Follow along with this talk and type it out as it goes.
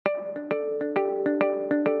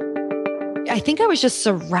I think I was just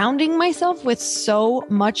surrounding myself with so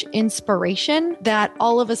much inspiration that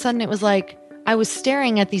all of a sudden it was like I was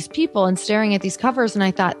staring at these people and staring at these covers. And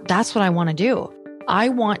I thought, that's what I want to do. I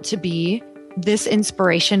want to be this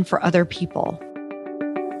inspiration for other people.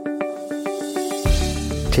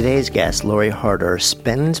 Today's guest, Lori Harder,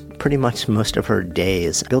 spends pretty much most of her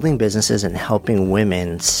days building businesses and helping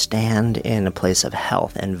women stand in a place of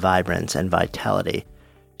health and vibrance and vitality.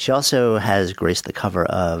 She also has graced the cover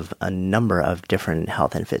of a number of different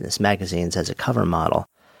health and fitness magazines as a cover model.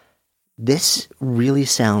 This really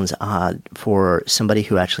sounds odd for somebody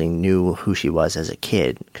who actually knew who she was as a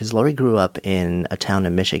kid, because Lori grew up in a town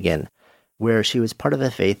in Michigan where she was part of a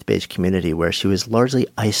faith-based community where she was largely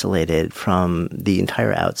isolated from the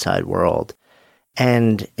entire outside world.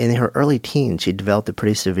 And in her early teens, she developed a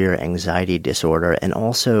pretty severe anxiety disorder and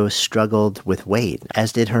also struggled with weight,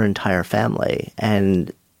 as did her entire family.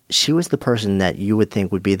 And she was the person that you would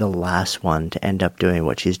think would be the last one to end up doing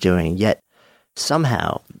what she's doing. Yet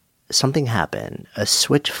somehow something happened, a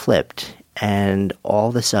switch flipped, and all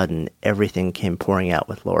of a sudden everything came pouring out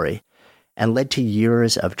with Lori and led to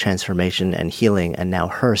years of transformation and healing, and now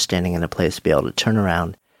her standing in a place to be able to turn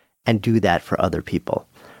around and do that for other people.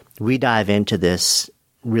 We dive into this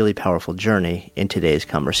really powerful journey in today's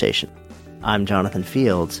conversation. I'm Jonathan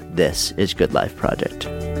Fields. This is Good Life Project.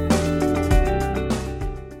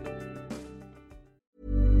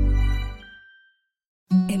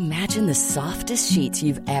 Imagine the softest sheets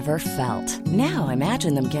you've ever felt. Now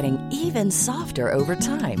imagine them getting even softer over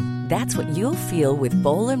time. That's what you'll feel with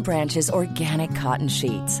Boll & Branch's organic cotton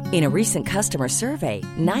sheets. In a recent customer survey,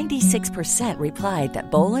 96% replied that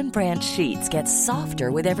Boll & Branch sheets get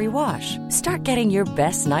softer with every wash. Start getting your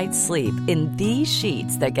best night's sleep in these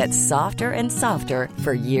sheets that get softer and softer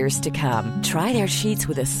for years to come. Try their sheets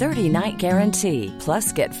with a 30-night guarantee.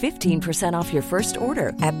 Plus, get 15% off your first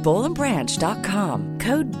order at bollandbranch.com.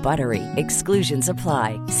 Code BUTTERY. Exclusions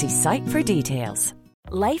apply. See site for details.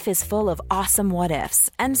 Life is full of awesome what-ifs,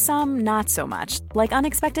 and some not so much, like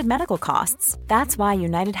unexpected medical costs. That's why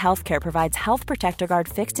United Healthcare provides Health Protector Guard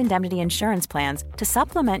fixed indemnity insurance plans to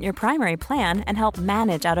supplement your primary plan and help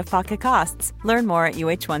manage out-of-pocket costs. Learn more at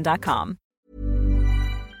uh1.com.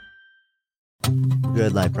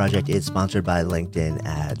 Good Life Project is sponsored by LinkedIn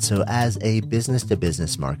Ads. So as a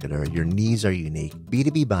business-to-business marketer, your needs are unique.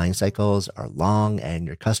 B2B buying cycles are long and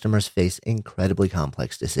your customers face incredibly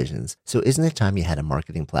complex decisions. So isn't it time you had a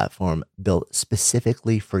marketing platform built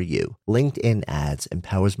specifically for you? LinkedIn Ads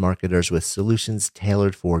empowers marketers with solutions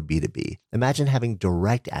tailored for B2B. Imagine having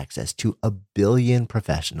direct access to 1 billion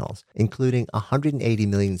professionals, including 180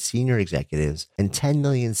 million senior executives and 10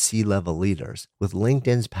 million C-level leaders. With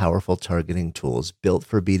LinkedIn's powerful targeting tools built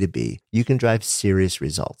for B2B, you can drive serious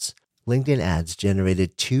results. LinkedIn Ads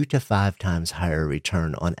generated 2 to 5 times higher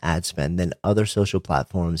return on ad spend than other social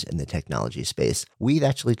platforms in the technology space. We've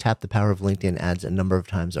actually tapped the power of LinkedIn Ads a number of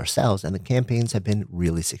times ourselves, and the campaigns have been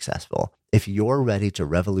really successful. If you're ready to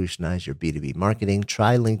revolutionize your B2B marketing,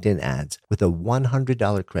 try LinkedIn Ads with a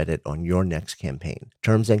 $100 credit on your next campaign.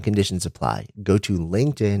 Terms and conditions apply. Go to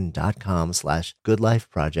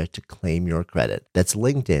linkedin.com/goodlifeproject to claim your credit. That's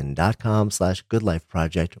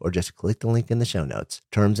linkedin.com/goodlifeproject, or just click the link in the show notes.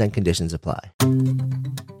 Terms and conditions apply.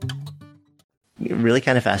 Really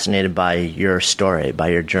kind of fascinated by your story, by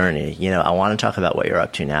your journey. I want to talk about what you're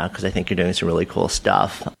up to now because I think you're doing some really cool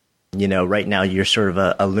stuff. Right now you're sort of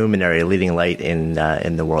a luminary, leading light in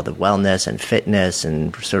the world of wellness and fitness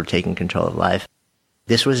and sort of taking control of life.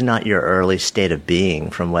 This was not your early state of being,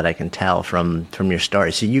 from what I can tell from your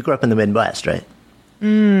story. So you grew up in the Midwest, right?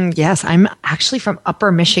 Yes, I'm actually from Upper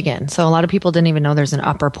Michigan. So a lot of people didn't even know there's an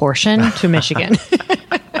upper portion to Michigan.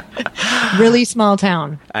 Really small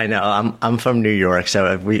town. I know. I'm from New York,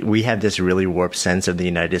 so we have this really warped sense of the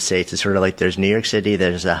United States. It's sort of like there's New York City,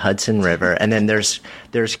 there's the Hudson River, and then there's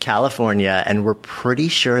California, and we're pretty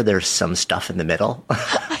sure there's some stuff in the middle.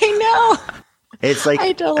 I know. It's like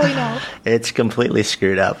I totally know. It's completely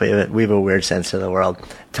screwed up. We have a weird sense of the world.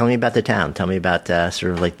 Tell me about the town. Tell me about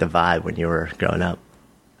sort of like the vibe when you were growing up.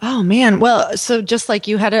 Oh, man. Well, so just like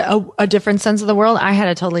you had a different sense of the world, I had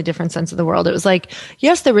a totally different sense of the world. It was like,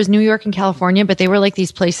 yes, there was New York and California, but they were like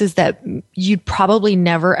these places that you'd probably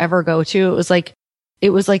never, ever go to. It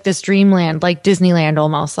was like this dreamland, like Disneyland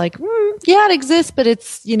almost. Like, yeah, it exists, but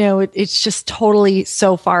it's, it's just totally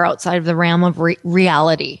so far outside of the realm of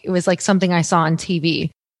reality. It was like something I saw on TV.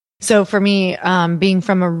 So for me, being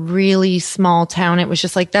from a really small town, it was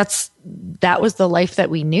just like, that was the life that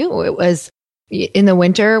we knew. It was, in the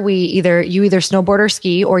winter, you either snowboard or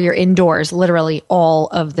ski, or you're indoors literally all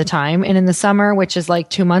of the time. And in the summer, which is like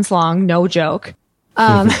 2 months long, no joke,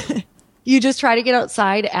 you just try to get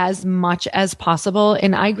outside as much as possible.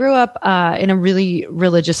 And I grew up in a really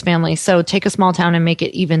religious family. So take a small town and make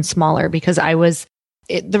it even smaller, because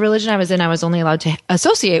the religion I was in, I was only allowed to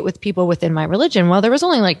associate with people within my religion. Well, there was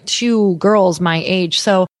only like 2 girls my age.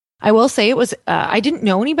 So I will say it was, I didn't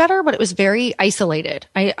know any better, but it was very isolated.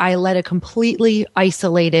 I led a completely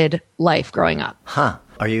isolated life growing up. Huh.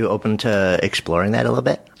 Are you open to exploring that a little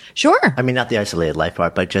bit? Sure. I mean, not the isolated life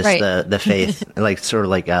part, but just the faith, like sort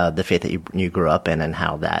of like the faith that you grew up in and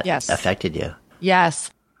how that affected you.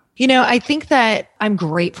 Yes. I think that I'm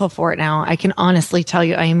grateful for it now. I can honestly tell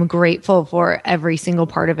you I am grateful for every single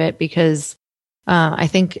part of it, because I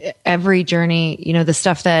think every journey, the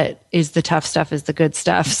stuff that is the tough stuff is the good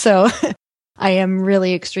stuff. So I am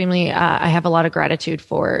really extremely, I have a lot of gratitude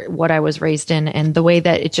for what I was raised in and the way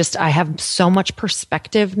that I have so much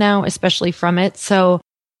perspective now, especially from it. So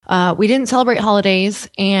we didn't celebrate holidays,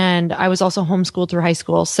 and I was also homeschooled through high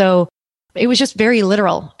school. So it was just very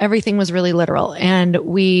literal. Everything was really literal. And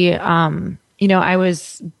we, I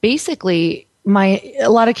was basically, a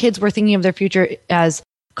lot of kids were thinking of their future as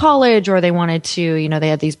college, or they wanted to, they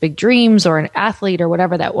had these big dreams, or an athlete, or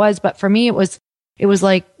whatever that was. But for me, it was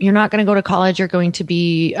like, you're not going to go to college. You're going to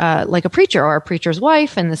be like a preacher or a preacher's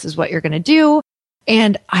wife, and this is what you're going to do.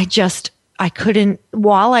 And I couldn't,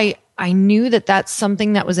 while I knew that that's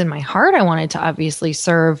something that was in my heart, I wanted to obviously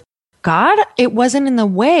serve God. It wasn't in the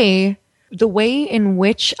way in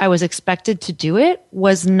which I was expected to do it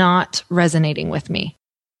was not resonating with me.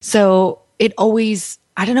 So it always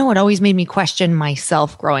made me question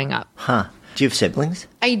myself growing up. Huh. Do you have siblings?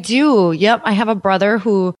 I do. Yep. I have a brother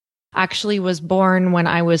who actually was born when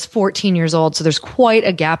I was 14 years old. So there's quite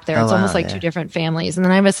a gap there. It's almost like 2 different families. And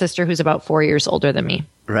then I have a sister who's about 4 years older than me.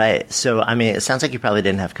 Right. So, I mean, it sounds like you probably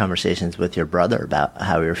didn't have conversations with your brother about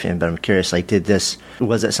how you were feeling, but I'm curious, like,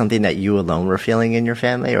 was it something that you alone were feeling in your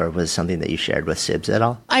family, or was it something that you shared with Sibs at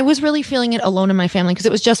all? I was really feeling it alone in my family, because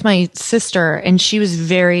it was just my sister, and she was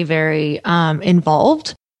very, very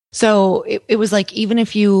involved. So it was like, even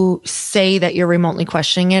if you say that you're remotely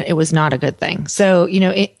questioning it, it was not a good thing. So,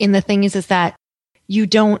 and the thing is that you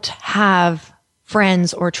don't have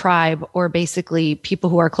friends or tribe or basically people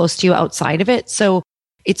who are close to you outside of it. So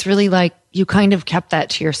it's really like you kind of kept that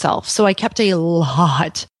to yourself. So I kept a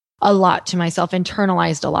lot to myself,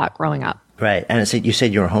 internalized a lot growing up. Right. And so you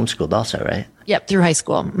said you were homeschooled also, right? Yep, through high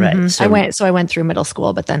school. Right. Mm-hmm. I went through middle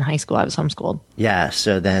school, but then high school I was homeschooled. Yeah.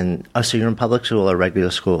 So then, so you're in public school or regular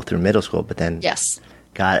school through middle school, but then yes.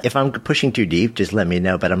 God, if I'm pushing too deep, just let me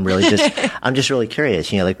know. But I'm just really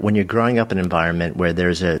curious. Like when you're growing up in an environment where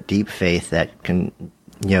there's a deep faith that can,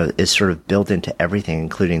 is sort of built into everything,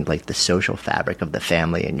 including like the social fabric of the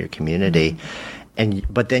family and your community.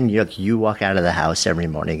 Mm-hmm. But then you walk out of the house every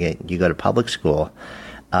morning and you go to public school.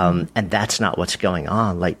 And that's not what's going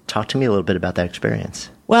on. Like, talk to me a little bit about that experience.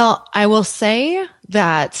 Well, I will say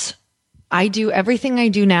that I do everything I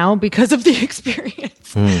do now because of the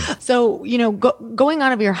experience. So, going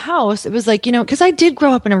out of your house, it was like, because I did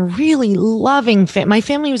grow up in a really loving my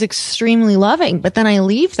family was extremely loving, but then I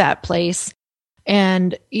leave that place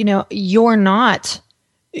and, you're not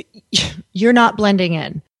blending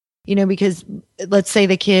in. Because let's say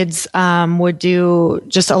the kids would do,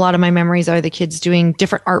 just a lot of my memories are the kids doing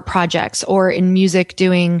different art projects, or in music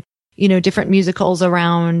doing, different musicals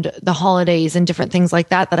around the holidays and different things like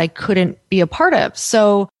that I couldn't be a part of.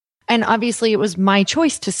 So, and obviously it was my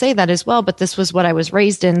choice to say that as well, but this was what I was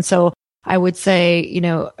raised in. So I would say,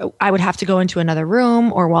 I would have to go into another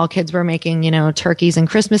room, or while kids were making, turkeys and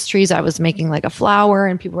Christmas trees, I was making like a flower,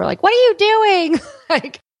 and people were like, "What are you doing?"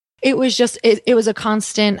 Like, it was just, it was a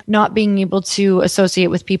constant not being able to associate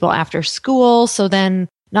with people after school. So then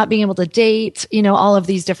not being able to date, all of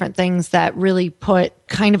these different things that really put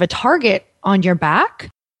kind of a target on your back.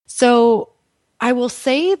 So I will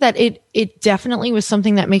say that it definitely was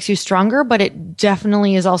something that makes you stronger, but it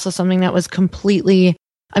definitely is also something that was completely,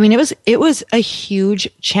 it was a huge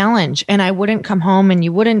challenge. And I wouldn't come home and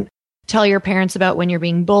you wouldn't tell your parents about when you're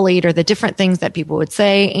being bullied or the different things that people would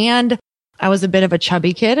say. And I was a bit of a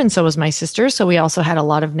chubby kid, and so was my sister. So we also had a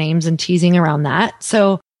lot of names and teasing around that.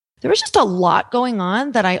 So there was just a lot going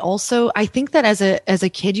on that I think that as a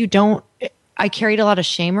kid, I carried a lot of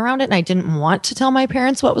shame around it, and I didn't want to tell my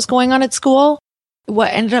parents what was going on at school.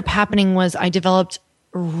 What ended up happening was I developed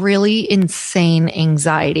really insane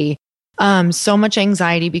anxiety. So much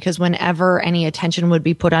anxiety because whenever any attention would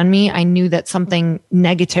be put on me, I knew that something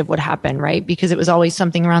negative would happen, right? Because it was always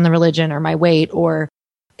something around the religion or my weight or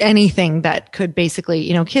anything that could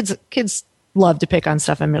basically, kids love to pick on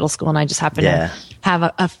stuff in middle school, and I just happened to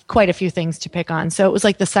have quite a few things to pick on. So it was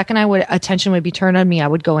like the second attention would be turned on me, I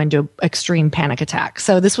would go into extreme panic attack.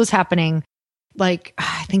 So this was happening, like,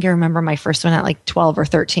 I think I remember my first one at like 12 or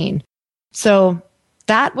 13. So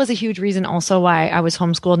that was a huge reason also why I was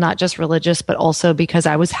homeschooled, not just religious, but also because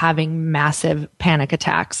I was having massive panic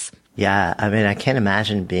attacks. Yeah, I mean, I can't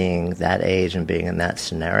imagine being that age and being in that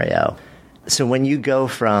scenario. So when you go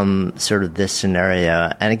from sort of this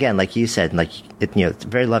scenario, and again, like you said, like, it's a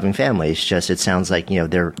very loving family. It's just, it sounds like,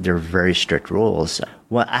 they're very strict rules.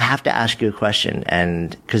 Well, I have to ask you a question, and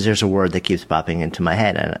because there's a word that keeps popping into my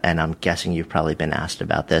head, and I'm guessing you've probably been asked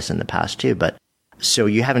about this in the past too, but so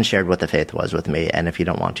you haven't shared what the faith was with me, and if you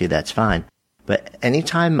don't want to, that's fine. But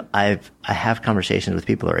anytime I have conversations with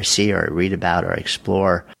people, or I see, or I read about, or I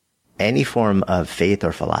explore any form of faith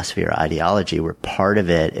or philosophy or ideology where part of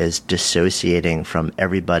it is dissociating from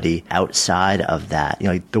everybody outside of that,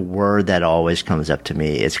 the word that always comes up to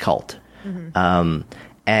me is cult. Mm-hmm.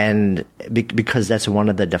 And because that's one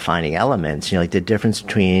of the defining elements, like the difference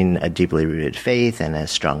between a deeply rooted faith and a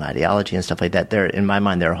strong ideology and stuff like that. In my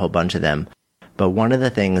mind, there are a whole bunch of them. But one of the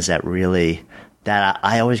things that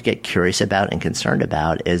I always get curious about and concerned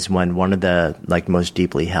about is when one of the most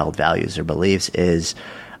deeply held values or beliefs is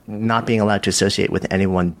not being allowed to associate with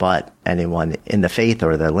anyone but anyone in the faith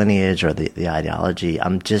or the lineage or the ideology.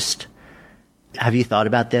 Have you thought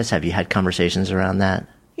about this? Have you had conversations around that?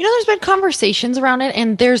 There's been conversations around it,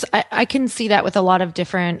 and I can see that with a lot of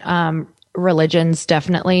different religions,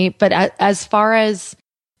 definitely. But as far as,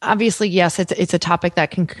 obviously, yes, it's a topic that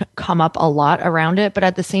can come up a lot around it, but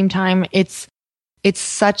at the same time, it's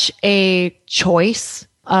such a choice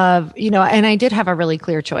of, and I did have a really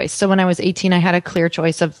clear choice. So when I was 18, I had a clear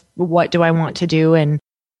choice of what do I want to do. And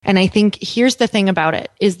I think here's the thing about it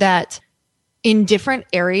is that in different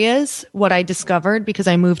areas, what I discovered, because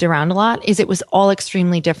I moved around a lot, is it was all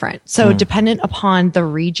extremely different. So dependent upon the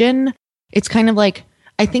region, it's kind of like,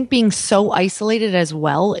 I think being so isolated as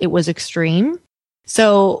well, it was extreme.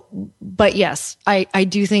 So, but yes, I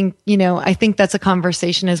do think, I think that's a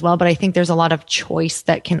conversation as well, but I think there's a lot of choice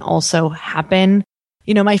that can also happen.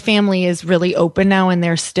 My family is really open now and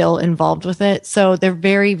they're still involved with it. So they're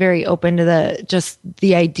very, very open to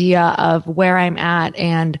the idea of where I'm at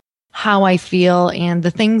and how I feel and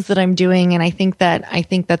the things that I'm doing. And I think that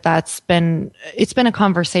it's been a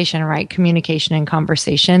conversation, right? Communication and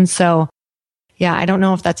conversation. So yeah, I don't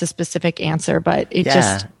know if that's a specific answer, but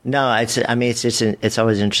it's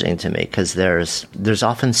always interesting to me because there's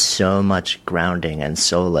often so much grounding and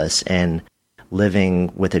solace in living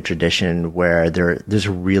with a tradition where there's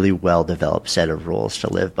a really well-developed set of rules to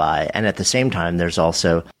live by. And at the same time, there's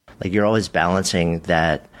also, you're always balancing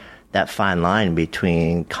that fine line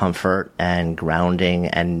between comfort and grounding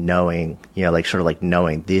and knowing,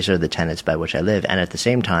 knowing these are the tenets by which I live. And at the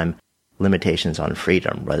same time, limitations on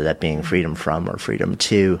freedom, whether that being freedom from or freedom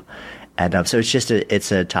to. And so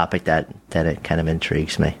it's a topic that it kind of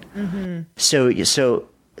intrigues me. Mm-hmm. So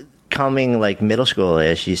coming middle school,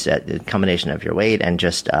 as you said, the combination of your weight and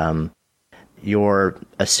just your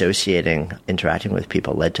interacting with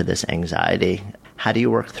people led to this anxiety. How do you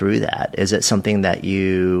work through that? Is it something that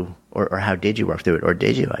you, or how did you work through it? Or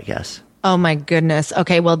did you, I guess? Oh my goodness.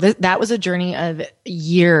 Okay. Well, that was a journey of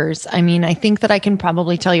years. I mean, I think that I can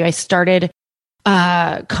probably tell you, I started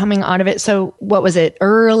coming out of it. So what was it?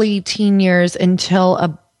 Early teen years until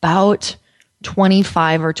about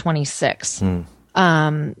 25 or 26.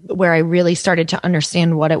 Where I really started to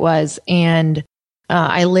understand what it was. And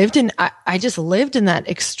I just lived in that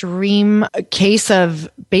extreme case of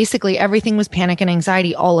basically everything was panic and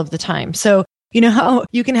anxiety all of the time. So, how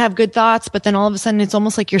you can have good thoughts, but then all of a sudden it's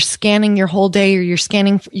almost like you're scanning your whole day or you're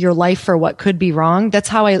scanning your life for what could be wrong. That's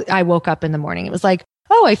how I woke up in the morning. It was like,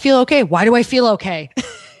 oh, I feel okay. Why do I feel okay?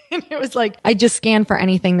 And it was like, I just scanned for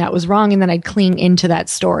anything that was wrong. And then I'd cling into that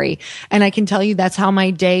story. And I can tell you that's how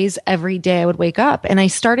my days, every day I would wake up. And I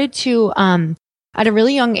started to, at a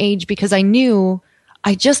really young age, because I knew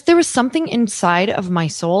there was something inside of my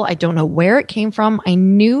soul. I don't know where it came from. I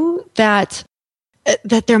knew that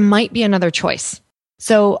there might be another choice.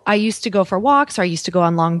 So I used to go for walks, or I used to go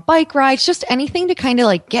on long bike rides, just anything to kind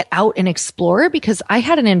of get out and explore, because I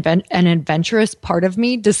had an adventurous part of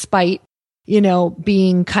me, despite,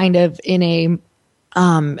 being kind of in a,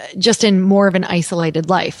 just in more of an isolated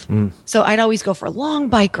life. So I'd always go for long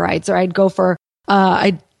bike rides, or I'd go for,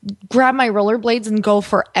 I'd grab my rollerblades and go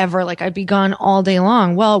forever. I'd be gone all day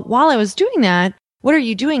long. Well, while I was doing that, what are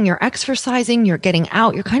you doing? You're exercising, you're getting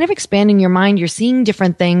out, you're kind of expanding your mind, you're seeing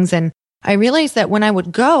different things. And I realized that when I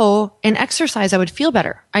would go and exercise, I would feel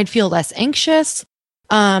better. I'd feel less anxious.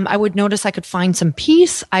 I would notice I could find some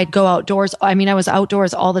peace. I'd go outdoors. I mean, I was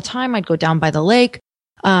outdoors all the time. I'd go down by the lake.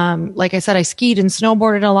 Like I said, I skied and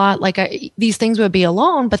snowboarded a lot. These things would be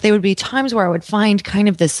alone, but there would be times where I would find kind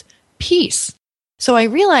of this peace. So I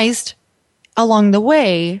realized along the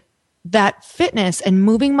way that fitness and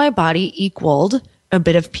moving my body equaled a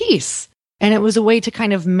bit of peace. And it was a way to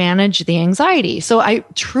kind of manage the anxiety. So I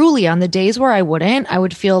truly, on the days where I wouldn't, I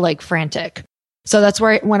would feel like frantic. So that's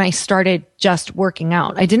where when I started just working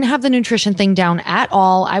out, I didn't have the nutrition thing down at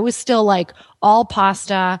all. I was still like all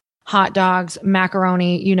pasta, hot dogs,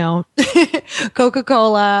 macaroni,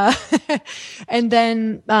 Coca-Cola. And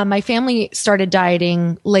then my family started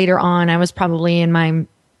dieting later on. I was probably in my,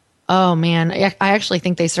 I actually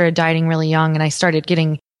think they started dieting really young, and I started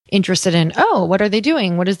getting interested in, what are they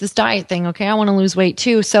doing? What is this diet thing? Okay, I want to lose weight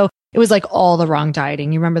too. So it was like all the wrong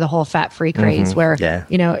dieting. You remember the whole fat-free craze where,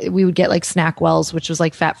 we would get like Snackwells, which was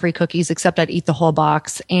like fat-free cookies, except I'd eat the whole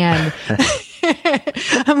box. And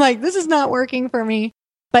I'm like, this is not working for me.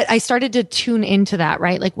 But I started to tune into that,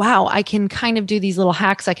 right? Like, wow, I can kind of do these little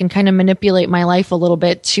hacks. I can kind of manipulate my life a little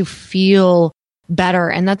bit to feel better.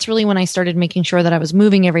 And that's really when I started making sure that I was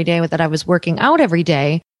moving every day, that I was working out every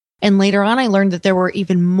day. And later on, I learned that there were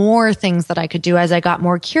even more things that I could do as I got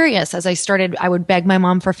more curious. As I started, I would beg my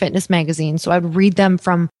mom for fitness magazines. So I would read them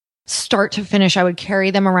from start to finish. I would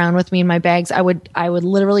carry them around with me in my bags. I would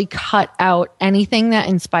literally cut out anything that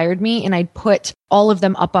inspired me, and I'd put all of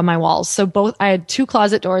them up on my walls. So I had 2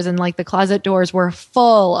 closet doors, and like the closet doors were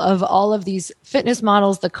full of all of these fitness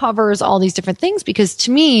models, the covers, all these different things. Because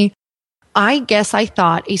to me, I guess I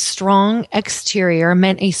thought a strong exterior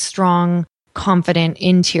meant a strong, confident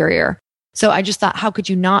interior. So I just thought, how could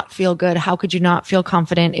you not feel good? How could you not feel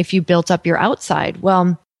confident if you built up your outside?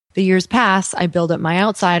 Well, the years pass, I build up my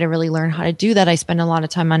outside. I really learn how to do that. I spend a lot of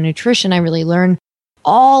time on nutrition. I really learn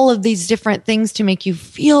all of these different things to make you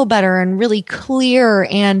feel better and really clear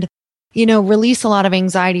and, release a lot of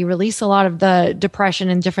anxiety, release a lot of the depression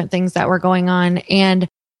and different things that were going on. And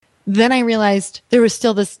then I realized there was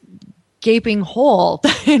still this gaping hole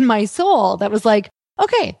in my soul that was like,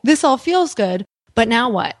 okay, this all feels good, but now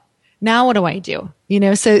what? Now what do I do?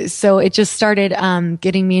 So it just started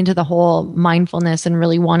getting me into the whole mindfulness and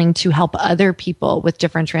really wanting to help other people with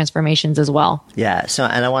different transformations as well. Yeah. So,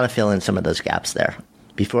 and I want to fill in some of those gaps there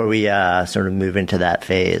before we sort of move into that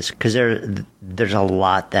phase, because there's a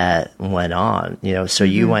lot that went on. So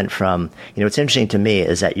you went from, what's interesting to me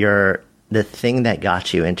is that the thing that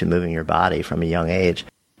got you into moving your body from a young age.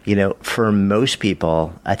 For most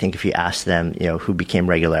people, I think if you ask them, who became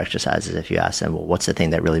regular exercises, if you ask them, well, what's the thing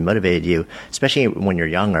that really motivated you, especially when you're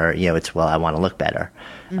younger, it's, well, I want to look better.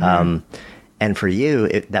 And for you,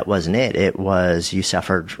 that wasn't it. It was you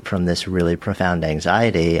suffered from this really profound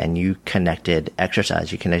anxiety, and you connected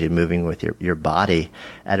exercise, you connected moving with your body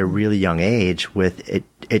at a really young age, with it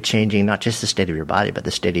changing not just the state of your body, but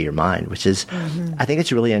the state of your mind, which is, I think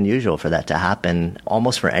it's really unusual for that to happen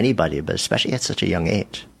almost for anybody, but especially at such a young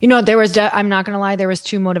age. There was, I'm not going to lie, there was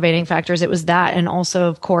 2 motivating factors. It was that, and also,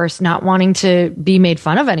 of course, not wanting to be made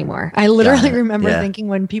fun of anymore. I literally remember thinking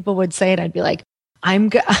when people would say it, I'd be like,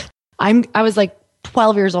 I was like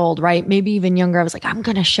 12 years old, right? Maybe even younger. I was like, I'm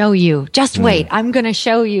going to show you. Just wait. I'm going to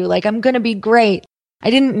show you. Like, I'm going to be great. I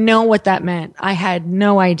didn't know what that meant. I had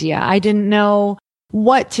no idea. I didn't know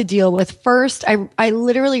what to deal with first. I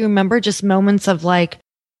literally remember just moments of like,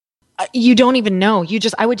 you don't even know.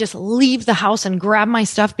 I would just leave the house and grab my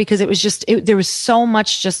stuff because it was just, there was so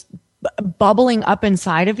much just bubbling up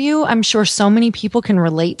inside of you. I'm sure so many people can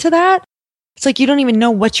relate to that. It's like you don't even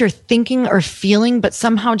know what you're thinking or feeling, but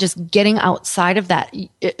somehow just getting outside of that,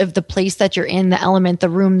 of the place that you're in, the element, the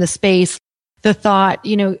room, the space, the thought,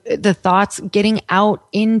 the thoughts, getting out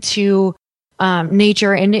into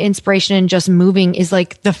nature, into inspiration, and just moving is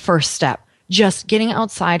like the first step. Just getting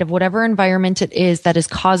outside of whatever environment it is that is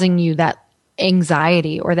causing you that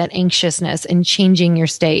anxiety or that anxiousness and changing your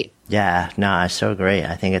state. Yeah, no, I so agree.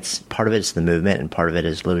 I think part of it's the movement, and part of it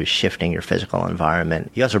is literally shifting your physical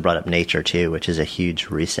environment. You also brought up nature too, which is a huge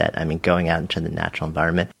reset. I mean, going out into the natural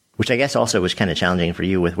environment, which I guess also was kind of challenging for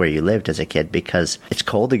you with where you lived as a kid, because it's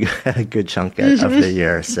cold a good chunk of the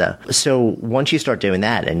year. So once you start doing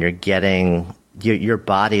that and you're getting, your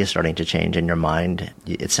body is starting to change and your mind,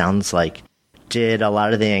 it sounds like, did a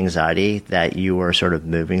lot of the anxiety that you were sort of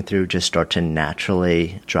moving through just start to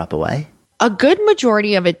naturally drop away? A good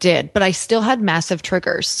majority of it did, but I still had massive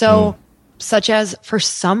triggers. So such as, for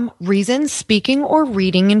some reason, speaking or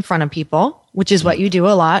reading in front of people, which is what you do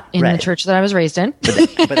a lot in the church that I was raised in.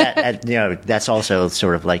 But that, that's also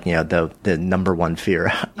sort of like, the number one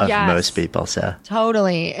fear of most people. So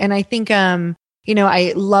totally. And I think,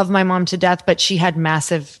 I love my mom to death, but she had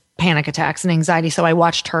massive panic attacks and anxiety. So I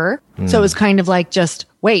watched her. So it was kind of like, just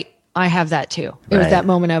wait, I have that too. It was that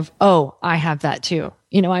moment of, oh, I have that too.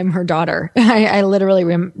 I'm her daughter. I literally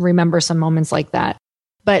remember some moments like that.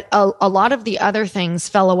 But a lot of the other things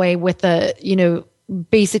fell away with the,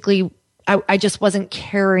 basically, I just wasn't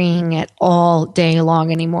carrying it all day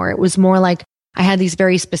long anymore. It was more like I had these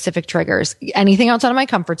very specific triggers, anything outside of my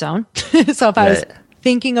comfort zone. So if I was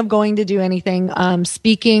thinking of going to do anything,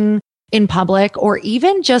 speaking in public, or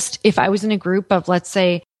even just if I was in a group of, let's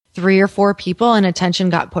say, 3 or 4 people and attention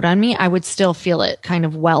got put on me, I would still feel it kind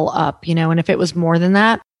of well up, and if it was more than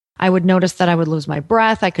that, I would notice that I would lose my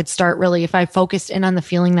breath. I could start really, if I focused in on the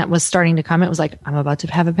feeling that was starting to come, it was like, I'm about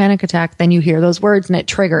to have a panic attack. Then you hear those words and it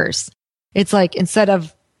triggers. It's like, instead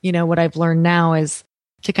of, what I've learned now is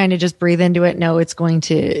to kind of just breathe into it. No, it's going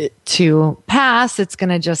to pass. It's going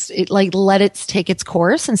to just let it take its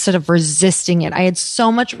course instead of resisting it. I had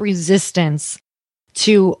so much resistance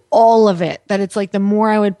to all of it that it's like the more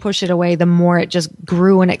I would push it away, the more it just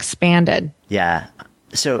grew and expanded. Yeah.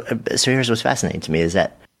 So here's what's fascinating to me is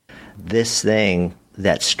that this thing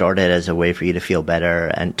that started as a way for you to feel better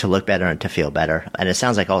and to look better and to feel better. And it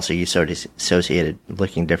sounds like also you sort of associated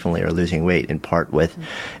looking differently or losing weight in part with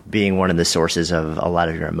being one of the sources of a lot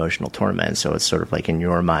of your emotional torment. So it's sort of like in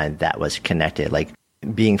your mind that was connected, like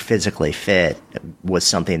being physically fit was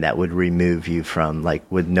something that would remove you from, like,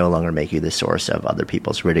 would no longer make you the source of other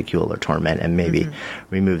people's ridicule or torment, and maybe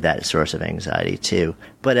remove that source of anxiety too.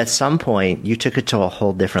 But at some point you took it to a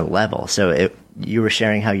whole different level. So you were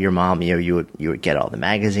sharing how your mom, you would get all the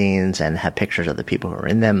magazines and have pictures of the people who were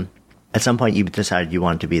in them. At some point you decided you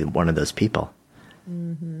wanted to be one of those people.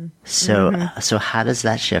 So how does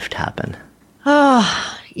that shift happen?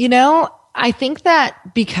 I think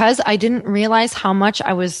that because I didn't realize how much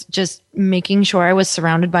I was just making sure I was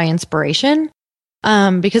surrounded by inspiration,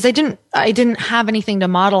 because I didn't have anything to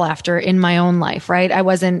model after in my own life, right?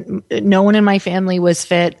 No one in my family was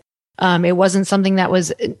fit. It wasn't something that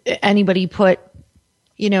was anybody put,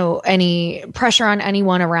 any pressure on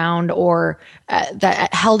anyone around, or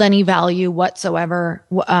that held any value whatsoever,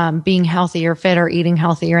 being healthy or fit or eating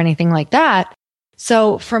healthy or anything like that.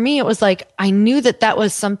 So for me, it was like, I knew that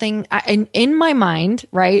was something in my mind,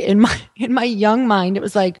 right? In my young mind, it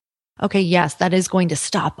was like, okay, yes, that is going to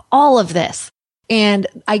stop all of this. And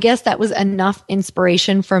I guess that was enough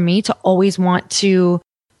inspiration for me to always want to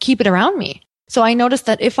keep it around me. So I noticed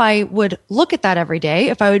that if I would look at that every day,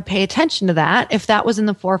 if I would pay attention to that, if that was in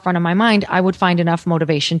the forefront of my mind, I would find enough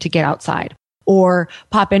motivation to get outside or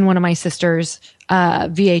pop in one of my sister's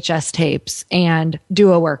VHS tapes and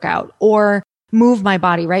do a workout, or move my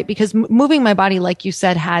body, right? Because moving my body, like you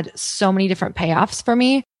said, had so many different payoffs for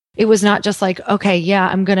me. It was not just like, okay, yeah,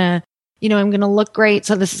 I'm going to look great,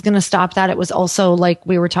 so this is going to stop that. It was also like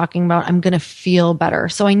we were talking about, I'm going to feel better.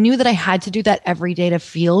 So I knew that I had to do that every day to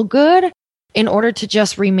feel good in order to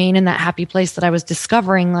just remain in that happy place that I was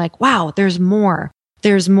discovering, like, wow, there's more.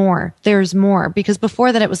 Because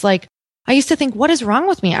before that, it was like, I used to think, what is wrong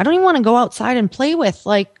with me? I don't even want to go outside and play with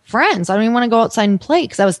like friends. I don't even want to go outside and play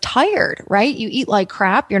because I was tired, right? You eat like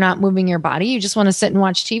crap. You're not moving your body. You just want to sit and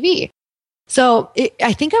watch TV. So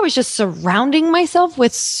I think I was just surrounding myself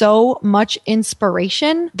with so much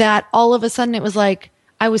inspiration that all of a sudden it was like,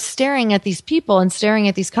 I was staring at these people and staring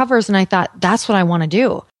at these covers. And I thought, that's what I want to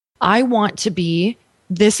do. I want to be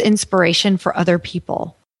this inspiration for other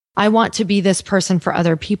people. I want to be this person for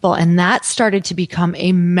other people. And that started to become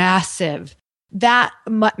a massive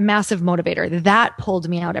motivator. That pulled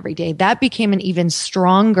me out every day. That became an even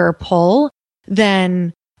stronger pull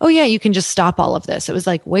than, oh yeah, you can just stop all of this. It was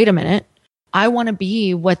like, wait a minute. I want to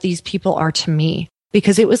be what these people are to me,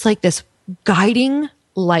 because it was like this guiding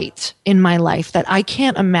light in my life that I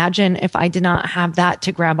can't imagine if I did not have that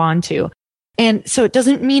to grab onto. And so it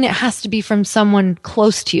doesn't mean it has to be from someone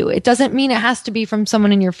close to you. It doesn't mean it has to be from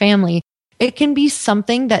someone in your family. It can be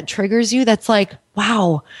something that triggers you that's like,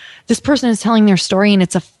 wow, this person is telling their story and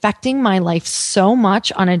it's affecting my life so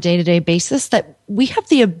much on a day-to-day basis that we have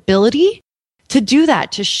the ability to do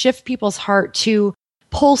that, to shift people's heart, to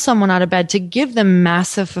pull someone out of bed, to give them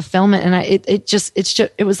massive fulfillment. And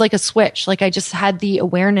it was like a switch. Like I just had the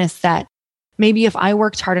awareness that maybe if I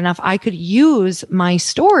worked hard enough, I could use my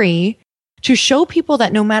story to show people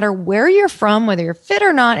that no matter where you're from, whether you're fit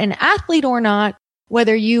or not, an athlete or not,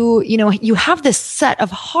 whether you have this set of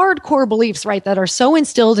hardcore beliefs, right, that are so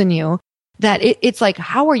instilled in you that it's like,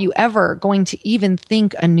 how are you ever going to even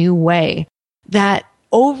think a new way? That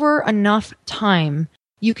over enough time,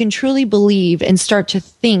 you can truly believe and start to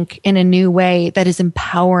think in a new way that is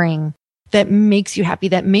empowering that makes you happy,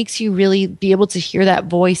 that makes you really be able to hear that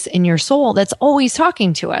voice in your soul that's always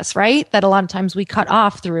talking to us, right? That a lot of times we cut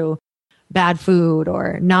off through bad food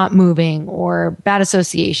or not moving or bad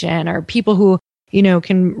association or people who,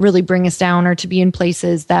 can really bring us down, or to be in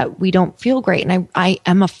places that we don't feel great. And I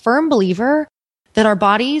am a firm believer that our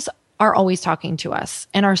bodies are always talking to us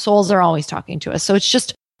and our souls are always talking to us. So it's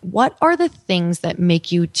just, what are the things that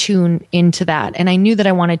make you tune into that? And I knew that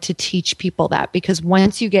I wanted to teach people that, because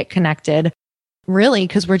once you get connected, really,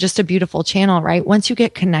 because we're just a beautiful channel, right? Once you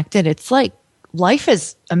get connected, it's like life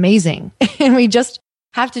is amazing. And we just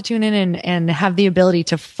have to tune in and have the ability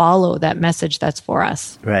to follow that message that's for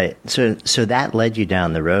us. Right. So that led you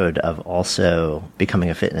down the road of also becoming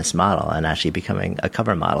a fitness model and actually becoming a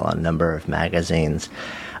cover model on a number of magazines.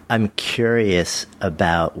 I'm curious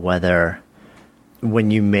about whether,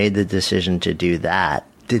 when you made the decision to do that,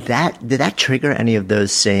 did that trigger any of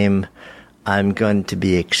those same, I'm going to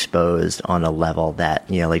be exposed on a level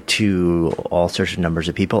that, like to all sorts of numbers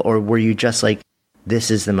of people? Or were you just like,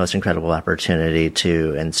 this is the most incredible opportunity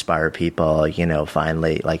to inspire people,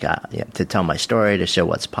 finally, to tell my story, to show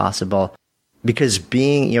what's possible? Because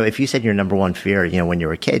being, if you said your number one fear, when you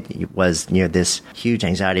were a kid was, this huge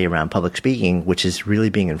anxiety around public speaking, which is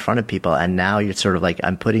really being in front of people. And now you're sort of like,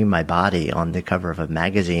 I'm putting my body on the cover of a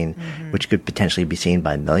magazine, which could potentially be seen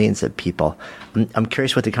by millions of people. I'm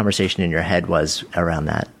curious what the conversation in your head was around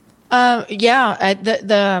that.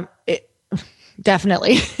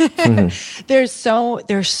 Definitely. There's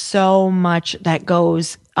so much that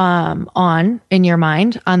goes on in your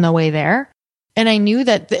mind on the way there. And I knew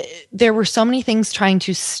that there were so many things trying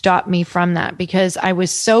to stop me from that, because I was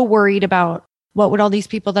so worried about what would all these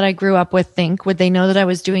people that I grew up with think? Would they know that I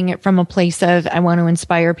was doing it from a place of, I want to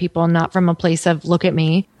inspire people, not from a place of, look at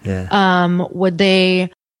me? Yeah. Would they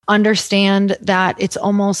understand that it's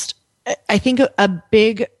almost, I think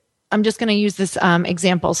I'm just going to use this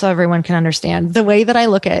example so everyone can understand the way that I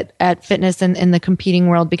look at fitness in the competing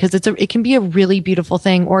world, because it can be a really beautiful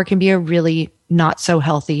thing, or it can be a really not so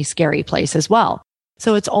healthy, scary place as well.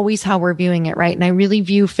 So it's always how we're viewing it, right? And I really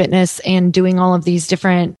view fitness and doing all of these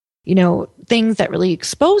different, things that really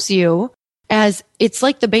expose you as, it's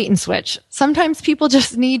like the bait and switch. Sometimes people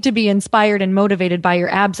just need to be inspired and motivated by your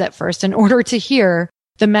abs at first in order to hear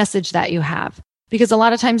the message that you have. Because a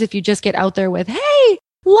lot of times if you just get out there with, hey,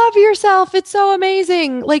 love yourself, it's so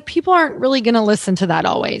amazing, like, people aren't really going to listen to that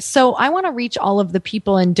always. So I want to reach all of the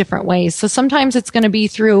people in different ways. So sometimes it's going to be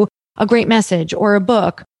through a great message or a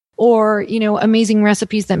book, or, amazing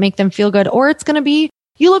recipes that make them feel good. Or it's going to be,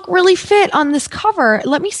 you look really fit on this cover.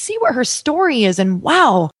 Let me see what her story is. And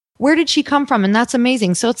wow, where did she come from? And that's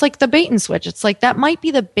amazing. So it's like the bait and switch. It's like, that might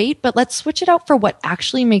be the bait, but let's switch it out for what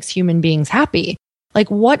actually makes human beings happy. Like,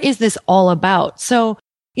 what is this all about? So,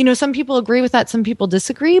 some people agree with that, some people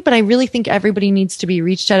disagree, but I really think everybody needs to be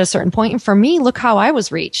reached at a certain point. And for me, look how I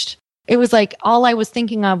was reached. It was like, all I was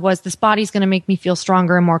thinking of was, this body's going to make me feel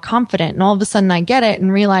stronger and more confident. And all of a sudden I get it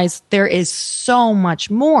and realize there is so much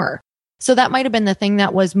more. So that might have been the thing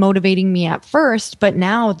that was motivating me at first, but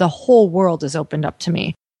now the whole world is opened up to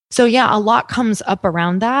me. So yeah, a lot comes up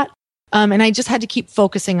around that. And I just had to keep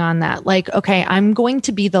focusing on that. Like, okay, I'm going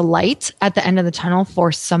to be the light at the end of the tunnel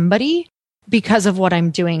for somebody because of what I'm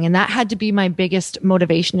doing. And that had to be my biggest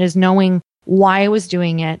motivation, is knowing why I was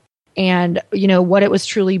doing it and, what it was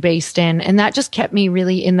truly based in. And that just kept me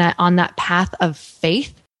really on that path of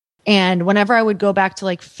faith. And whenever I would go back to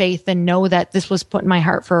like faith and know that this was put in my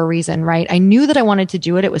heart for a reason, right? I knew that I wanted to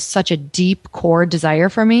do it. It was such a deep core desire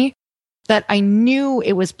for me that I knew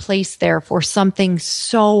it was placed there for something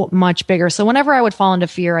so much bigger. So whenever I would fall into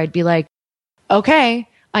fear, I'd be like, okay,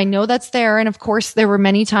 I know that's there. And of course, there were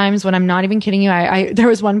many times when, I'm not even kidding you, there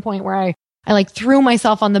was one point where I like threw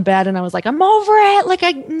myself on the bed and I was like, I'm over it. Like,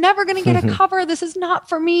 I'm never going to get a cover. This is not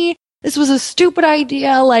for me. This was a stupid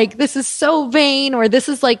idea. Like, this is so vain, or this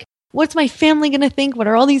is like, what's my family going to think? What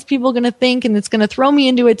are all these people going to think? And it's going to throw me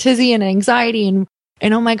into a tizzy and anxiety. And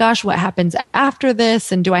oh my gosh, what happens after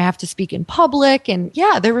this? And do I have to speak in public? And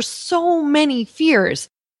yeah, there were so many fears.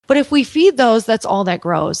 But if we feed those, that's all that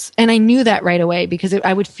grows. And I knew that right away, because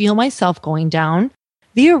I would feel myself going down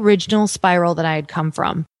the original spiral that I had come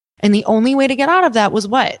from. And the only way to get out of that was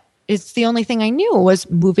what? It's the only thing I knew was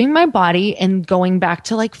moving my body and going back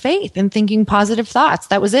to like faith and thinking positive thoughts.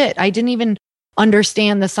 That was it. I didn't even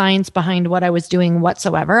understand the science behind what I was doing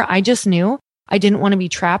whatsoever. I just knew I didn't want to be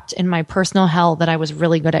trapped in my personal hell that I was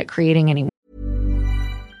really good at creating anymore.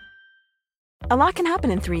 A lot can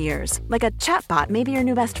happen in 3 years, like a chatbot may be your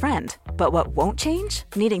new best friend. But what won't change?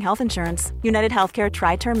 Needing health insurance. United Healthcare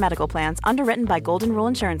Tri-Term Medical Plans, underwritten by Golden Rule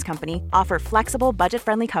Insurance Company, offer flexible,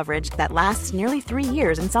 budget-friendly coverage that lasts nearly 3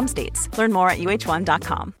 years in some states. Learn more at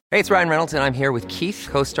UH1.com. Hey, it's Ryan Reynolds, and I'm here with Keith,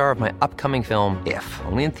 co-star of my upcoming film, If,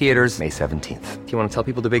 only in theaters May 17th. Do you want to tell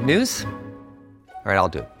people the big news? All right, I'll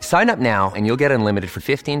do it. Sign up now and you'll get unlimited for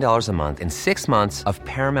 $15 a month and 6 months of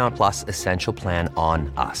Paramount Plus Essential Plan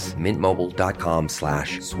on us.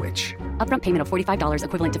 MintMobile.com/switch. Upfront payment of $45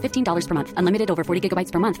 equivalent to $15 per month. Unlimited over 40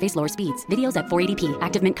 gigabytes per month. Face lower speeds. Videos at 480p.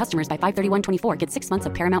 Active Mint customers by 531.24 get 6 months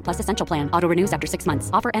of Paramount Plus Essential Plan. Auto renews after 6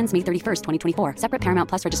 months. Offer ends May 31st, 2024. Separate Paramount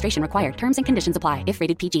Plus registration required. Terms and conditions apply if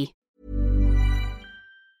rated PG.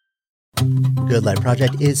 Good Life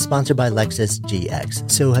Project is sponsored by Lexus GX.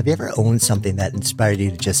 So have you ever owned something that inspired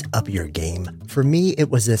you to just up your game? For me,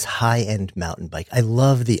 it was this high-end mountain bike. I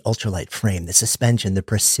love the ultralight frame, the suspension, the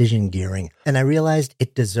precision gearing, and I realized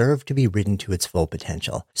it deserved to be ridden to its full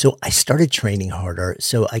potential. So I started training harder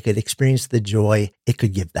so I could experience the joy it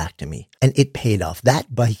could give back to me. And it paid off.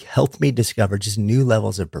 That bike helped me discover just new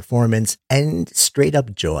levels of performance and straight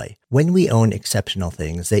up joy. When we own exceptional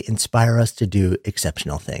things, they inspire us to do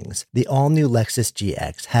exceptional things. The all-new Lexus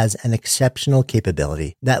GX has an exceptional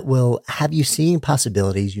capability that will have you seeing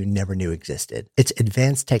possibilities you never knew existed. Its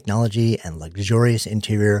advanced technology and luxurious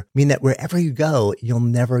interior mean that wherever you go, you'll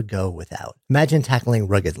never go without. Imagine tackling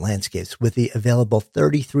rugged landscapes with the available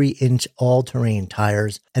 33-inch all-terrain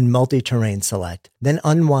tires and multi-terrain select, then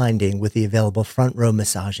unwinding with the available front-row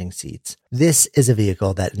massaging seats. This is a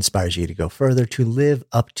vehicle that inspires you to go further, to live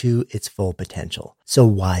up to its full potential. So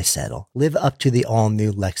why settle? Live up to the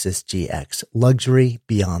all-new Lexus GX. Luxury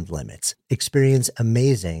beyond limits. Experience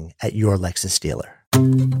amazing at your Lexus dealer.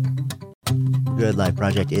 Good Life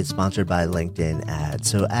Project is sponsored by LinkedIn Ads.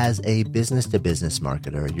 So as a business-to-business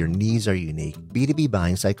marketer, your needs are unique. B2B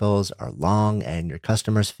buying cycles are long and your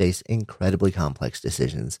customers face incredibly complex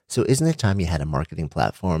decisions. So isn't it time you had a marketing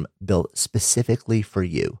platform built specifically for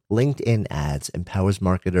you? LinkedIn Ads empowers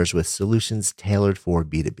marketers with solutions tailored for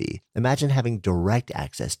B2B. Imagine having direct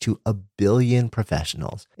access to 1 billion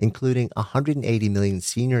professionals, including 180 million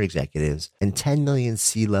senior executives and 10 million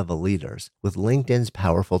C-level leaders. With LinkedIn's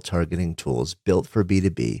powerful targeting tools built for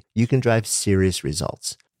B2B, you can drive serious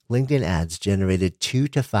results. LinkedIn Ads generated 2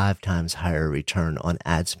 to 5 times higher return on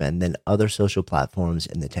ad spend than other social platforms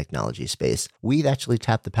in the technology space. We've actually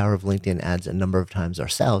tapped the power of LinkedIn Ads a number of times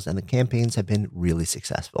ourselves, and the campaigns have been really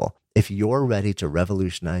successful. If you're ready to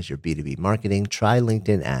revolutionize your B2B marketing, try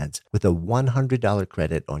LinkedIn Ads with a $100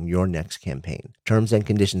 credit on your next campaign. Terms and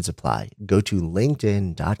conditions apply. Go to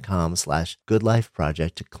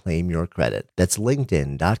linkedin.com/goodlifeproject to claim your credit. That's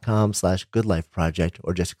linkedin.com/goodlifeproject,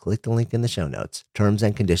 or just click the link in the show notes. Terms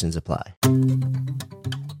and conditions apply.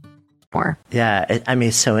 More. Yeah,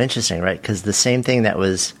 it's so interesting, right? Because the same thing that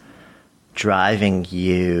was driving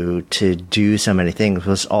you to do so many things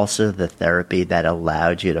was also the therapy that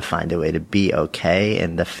allowed you to find a way to be okay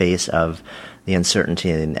in the face of the uncertainty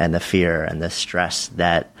and the fear and the stress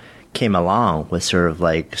that came along with sort of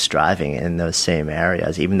like striving in those same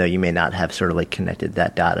areas, even though you may not have sort of like connected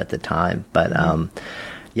that dot at the time. But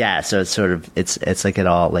yeah, so it's sort of, it's like it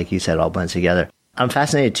all, like you said, all blends together. I'm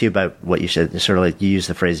fascinated too by what you said, sort of like you use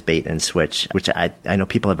the phrase bait and switch, which I know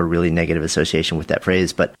people have a really negative association with that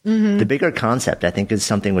phrase, but the bigger concept I think is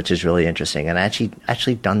something which is really interesting. And I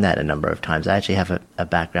actually done that a number of times. I actually have a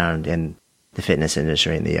background in the fitness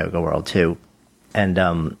industry and the yoga world too, and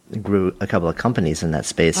grew a couple of companies in that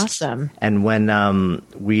space. Awesome. And when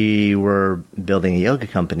we were building a yoga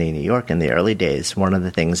company in New York in the early days, one of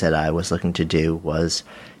the things that I was looking to do was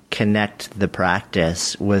connect the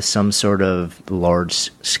practice with some sort of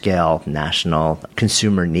large-scale national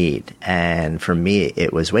consumer need. And for me,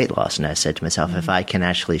 it was weight loss. And I said to myself, if I can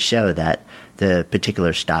actually show that the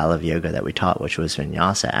particular style of yoga that we taught, which was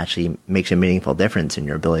vinyasa, actually makes a meaningful difference in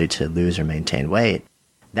your ability to lose or maintain weight,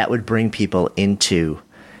 that would bring people into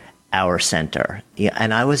our center.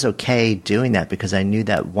 And I was okay doing that because I knew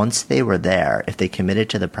that once they were there, if they committed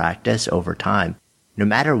to the practice over time, no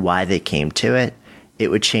matter why they came to it, it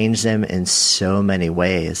would change them in so many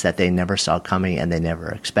ways that they never saw coming and they never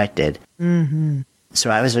expected. Mm-hmm.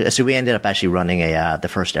 So we ended up actually running the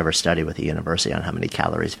first ever study with the university on how many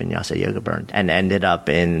calories vinyasa yoga burned, and ended up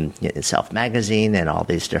in Self Magazine and all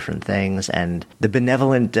these different things. And the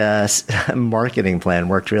benevolent marketing plan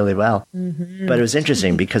worked really well. Mm-hmm. But it was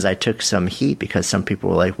interesting because I took some heat because some people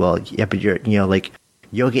were like, well, yeah, but you're, like,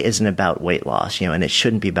 yoga isn't about weight loss, and it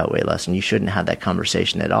shouldn't be about weight loss, and you shouldn't have that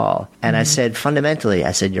conversation at all. And I said, fundamentally,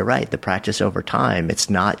 you're right. The practice over time, it's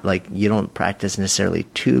not like you don't practice necessarily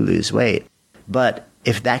to lose weight, but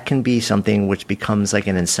if that can be something which becomes like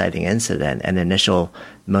an inciting incident, an initial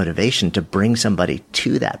motivation to bring somebody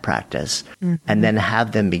to that practice and then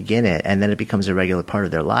have them begin it, and then it becomes a regular part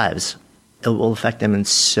of their lives, it will affect them in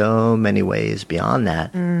so many ways beyond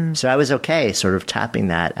that. So I was okay sort of tapping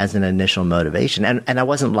that as an initial motivation. And I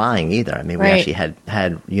wasn't lying either. I mean, we actually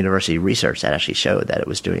had university research that actually showed that it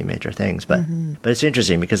was doing major things. But it's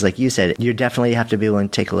interesting because, like you said, you definitely have to be willing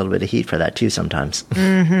to take a little bit of heat for that too sometimes.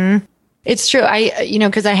 It's true.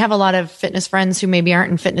 Because I have a lot of fitness friends who maybe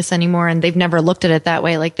aren't in fitness anymore and they've never looked at it that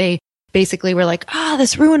way. Like they basically were like,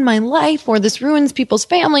 this ruined my life, or this ruins people's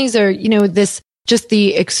families, or, this just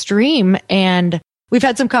the extreme. And we've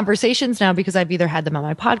had some conversations now because I've either had them on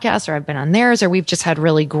my podcast or I've been on theirs, or we've just had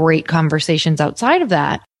really great conversations outside of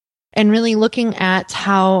that. And really looking at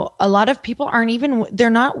how a lot of people they're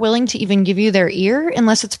not willing to even give you their ear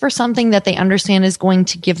unless it's for something that they understand is going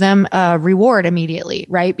to give them a reward immediately,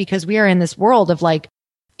 right? Because we are in this world of like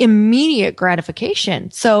immediate gratification.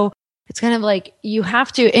 So it's kind of like you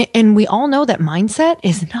have to, and we all know that mindset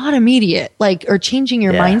is not immediate, like, or changing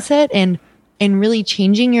your mindset and really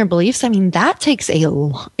changing your beliefs. I mean, that takes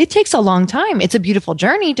a long time. It's a beautiful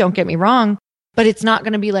journey. Don't get me wrong, but it's not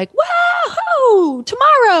going to be like, wow,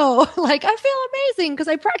 tomorrow, like I feel amazing because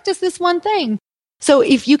I practiced this one thing. So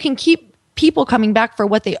if you can keep people coming back for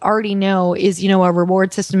what they already know is, a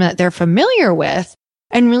reward system that they're familiar with,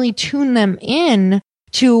 and really tune them in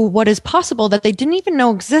to what is possible that they didn't even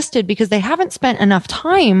know existed because they haven't spent enough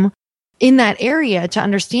time in that area to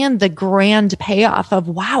understand the grand payoff of,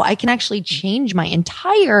 wow, I can actually change my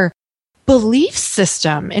entire belief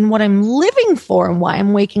system and what I'm living for and why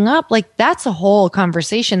I'm waking up. Like that's a whole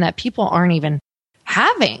conversation that people aren't even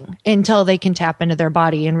having until they can tap into their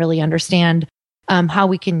body and really understand how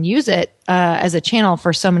we can use it as a channel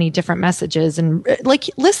for so many different messages and like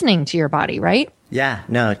listening to your body, right? Yeah,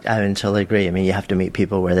 no, I totally agree. I mean, you have to meet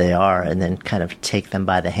people where they are and then kind of take them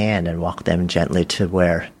by the hand and walk them gently to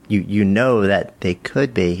where you know that they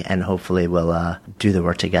could be, and hopefully will do the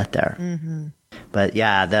work to get there. But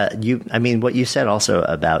yeah, what you said also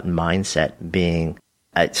about mindset being,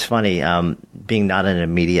 it's funny, being not an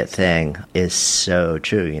immediate thing is so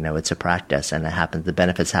true. It's a practice and the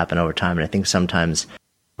benefits happen over time. And I think sometimes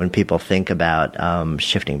when people think about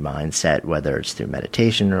shifting mindset, whether it's through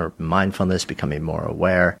meditation or mindfulness, becoming more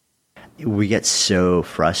aware, we get so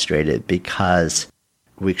frustrated because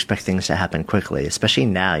we expect things to happen quickly, especially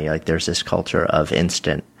now. There's this culture of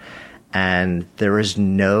instant. And there's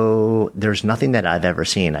nothing that I've ever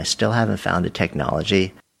seen. I still haven't found a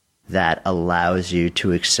technology that allows you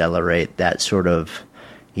to accelerate that sort of,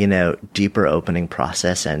 deeper opening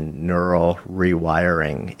process and neural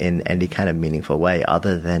rewiring in any kind of meaningful way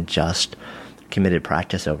other than just committed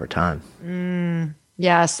practice over time.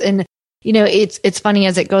 Yes. And, it's funny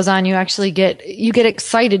as it goes on, you actually get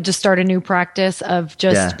excited to start a new practice of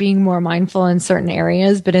just being more mindful in certain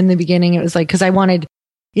areas. But in the beginning, it was like, cause I wanted,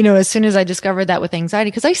 as soon as I discovered that with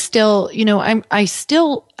anxiety, because I still, I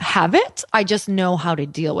still have it. I just know how to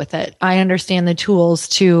deal with it. I understand the tools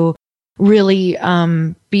to really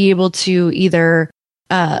be able to either,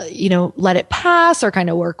 let it pass or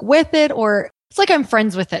kind of work with it, or it's like I'm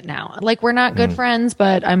friends with it now. Like we're not good friends,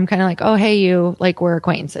 but I'm kind of like, oh, hey, you, like we're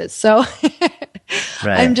acquaintances. So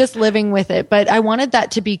I'm just living with it. But I wanted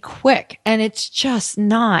that to be quick, and it's just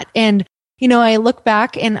not. And I look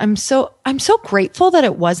back and I'm so grateful that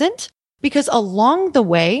it wasn't, because along the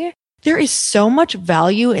way, there is so much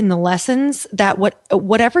value in the lessons that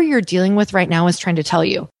whatever you're dealing with right now is trying to tell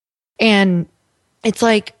you. And it's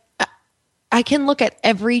like, I can look at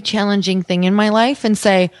every challenging thing in my life and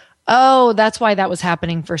say, oh, that's why that was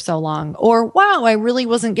happening for so long. Or, wow, I really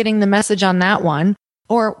wasn't getting the message on that one.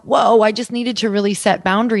 Or, whoa, I just needed to really set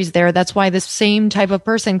boundaries there. That's why this same type of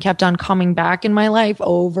person kept on coming back in my life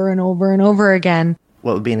over and over and over again.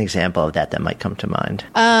 What would be an example of that might come to mind?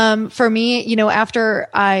 For me, after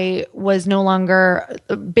I was no longer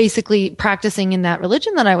basically practicing in that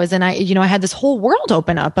religion that I was in, I had this whole world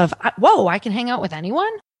open up of, whoa, I can hang out with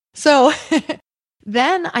anyone. So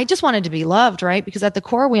then I just wanted to be loved, right? Because at the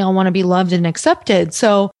core, we all want to be loved and accepted.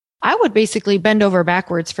 So I would basically bend over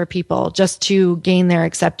backwards for people just to gain their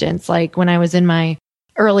acceptance. Like when I was in my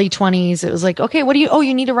early 20s, it was like, okay,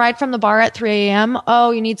 you need a ride from the bar at 3 a.m.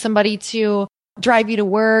 Oh, you need somebody to drive you to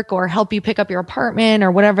work or help you pick up your apartment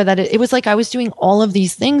or whatever that is. It was like I was doing all of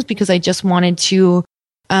these things because I just wanted to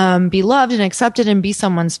be loved and accepted and be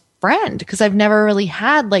someone's friend, because I've never really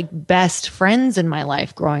had like best friends in my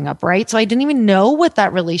life growing up, right? So I didn't even know what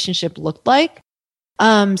that relationship looked like.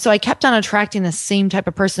 So I kept on attracting the same type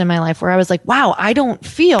of person in my life where I was like, wow, I don't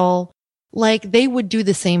feel like they would do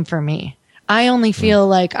the same for me. I only feel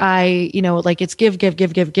like like it's give, give,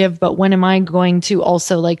 give, give, give. But when am I going to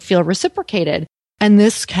also like feel reciprocated? And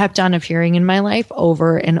this kept on appearing in my life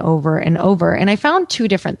over and over and over. And I found two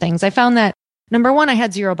different things. I found that number one, I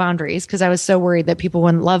had zero boundaries because I was so worried that people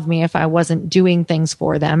wouldn't love me if I wasn't doing things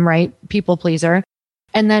for them, right? People pleaser.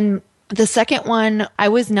 And then the second one, I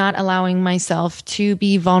was not allowing myself to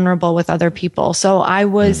be vulnerable with other people. So I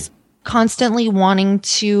was constantly wanting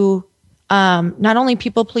to not only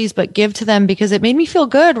people please, but give to them because it made me feel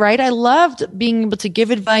good, right? I loved being able to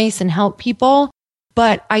give advice and help people,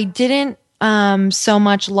 but I didn't so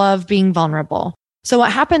much love being vulnerable. So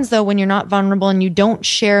what happens though, when you're not vulnerable and you don't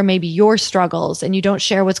share maybe your struggles and you don't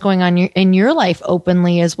share what's going on in your life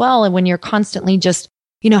openly as well. And when you're constantly just,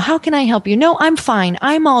 how can I help you? No, I'm fine.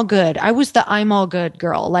 I'm all good. I was the I'm all good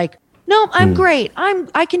girl. Like, no, I'm great.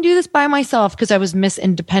 I can do this by myself because I was Miss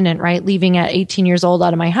Independent, right? Leaving at 18 years old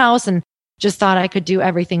out of my house and just thought I could do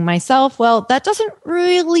everything myself. Well, that doesn't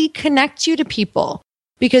really connect you to people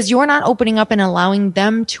because you're not opening up and allowing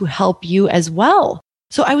them to help you as well.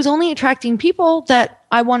 So I was only attracting people that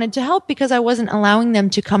I wanted to help because I wasn't allowing them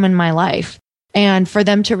to come in my life and for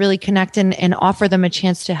them to really connect and offer them a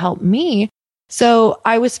chance to help me. So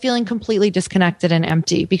I was feeling completely disconnected and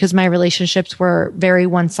empty because my relationships were very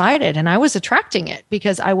one-sided and I was attracting it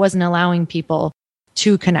because I wasn't allowing people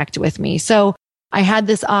to connect with me. So I had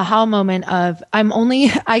this aha moment of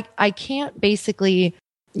I can't basically,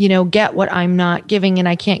 get what I'm not giving and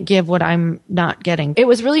I can't give what I'm not getting. It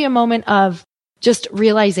was really a moment of just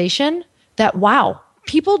realization that, wow,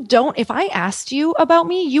 people don't, if I asked you about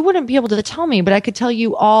me, you wouldn't be able to tell me, but I could tell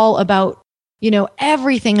you all about,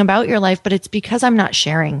 everything about your life, but it's because I'm not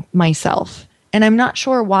sharing myself. And I'm not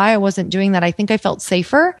sure why I wasn't doing that. I think I felt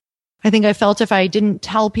safer. I think I felt if I didn't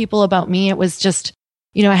tell people about me, it was just,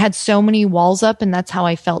 I had so many walls up and that's how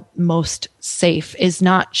I felt most safe is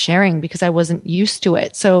not sharing because I wasn't used to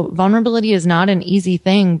it. So vulnerability is not an easy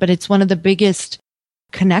thing, but it's one of the biggest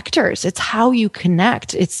connectors. It's how you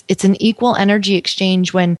connect. It's an equal energy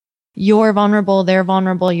exchange when you're vulnerable, they're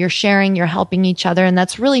vulnerable, you're sharing, you're helping each other. And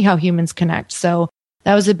that's really how humans connect. So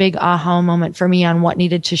that was a big aha moment for me on what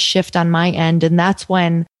needed to shift on my end. And that's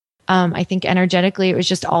when I think energetically, it was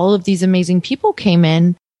just all of these amazing people came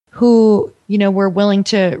in who, were willing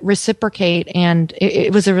to reciprocate. And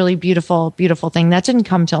it was a really beautiful, beautiful thing. That didn't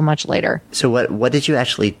come till much later. So what did you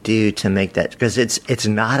actually do to make that? Because it's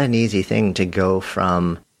not an easy thing to go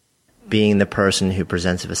from being the person who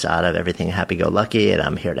presents a facade of everything happy-go-lucky and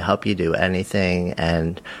I'm here to help you do anything,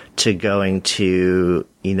 and to going to,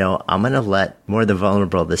 I'm going to let more of the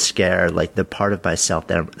vulnerable, the scare, like the part of myself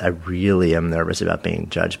that I really am nervous about being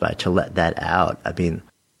judged by, to let that out. I mean,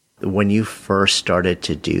 when you first started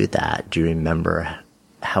to do that, do you remember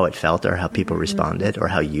how it felt or how people responded or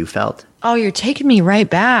how you felt? Oh, you're taking me right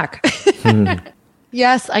back.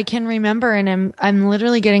 Yes, I can remember. And I'm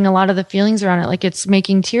literally getting a lot of the feelings around it. Like it's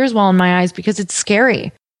making tears well in my eyes because it's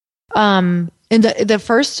scary. And the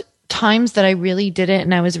first times that I really did it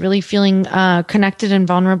and I was really feeling connected and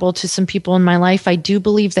vulnerable to some people in my life, I do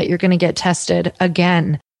believe that you're going to get tested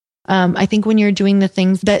again. I think when you're doing the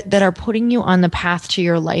things that are putting you on the path to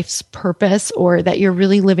your life's purpose, or that you're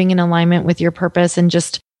really living in alignment with your purpose, and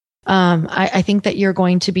just, I think that you're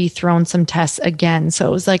going to be thrown some tests again. So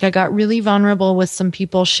it was like, I got really vulnerable with some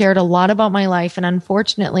people, shared a lot about my life. And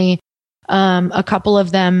unfortunately, a couple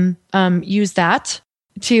of them, used that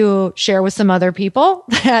to share with some other people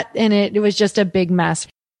and it was just a big mess.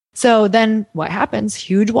 So then what happens?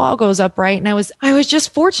 Huge wall goes up, right? And I was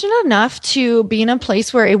just fortunate enough to be in a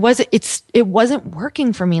place where it wasn't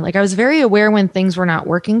working for me. Like I was very aware when things were not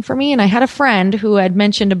working for me. And I had a friend who had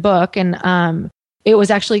mentioned a book, and it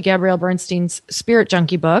was actually Gabrielle Bernstein's Spirit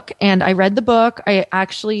Junkie book. And I read the book. I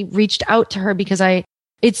actually reached out to her because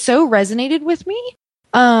it so resonated with me.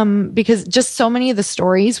 Because just so many of the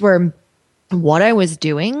stories were what I was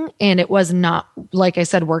doing, and it was not, like I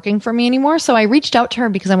said, working for me anymore. So I reached out to her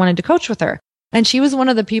because I wanted to coach with her. And she was one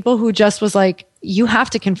of the people who just was like, you have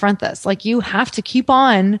to confront this. Like you have to keep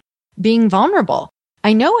on being vulnerable.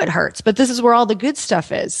 I know it hurts, but this is where all the good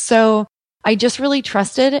stuff is. So I just really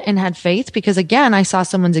trusted and had faith because, again, I saw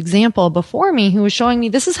someone's example before me who was showing me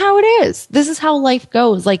this is how it is. This is how life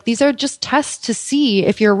goes. Like these are just tests to see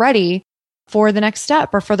if you're ready for the next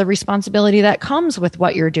step or for the responsibility that comes with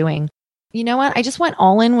what you're doing. You know what? I just went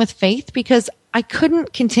all in with faith because I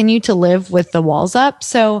couldn't continue to live with the walls up.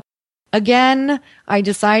 So again, I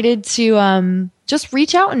decided to just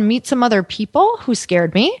reach out and meet some other people who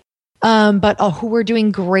scared me, but who were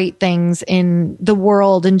doing great things in the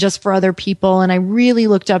world and just for other people. And I really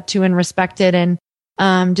looked up to and respected,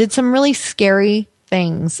 and did some really scary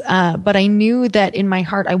things. But I knew that in my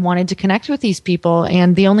heart, I wanted to connect with these people.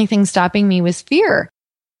 And the only thing stopping me was fear.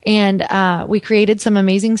 And we created some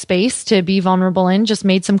amazing space to be vulnerable in, just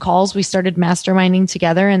made some calls. We started masterminding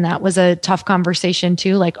together. And that was a tough conversation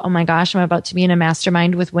too. Like, oh my gosh, I'm about to be in a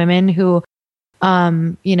mastermind with women who,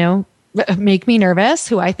 make me nervous,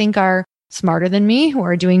 who I think are smarter than me, who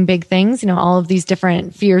are doing big things. All of these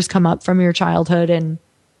different fears come up from your childhood, and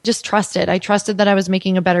just trusted. I trusted that I was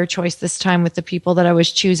making a better choice this time with the people that I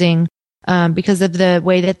was choosing, because of the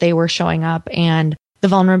way that they were showing up and the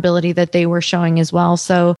vulnerability that they were showing as well.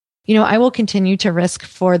 So, I will continue to risk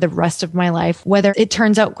for the rest of my life, whether it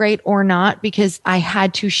turns out great or not, because I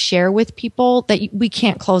had to share with people that we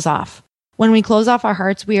can't close off. When we close off our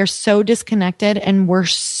hearts, we are so disconnected and we're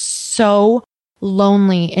so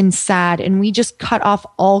lonely and sad. And we just cut off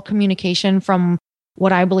all communication from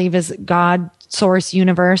what I believe is God, source,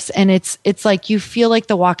 universe. And it's like you feel like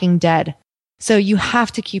the walking dead. So you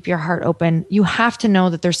have to keep your heart open. You have to know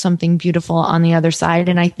that there's something beautiful on the other side.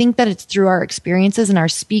 And I think that it's through our experiences and our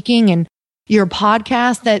speaking and your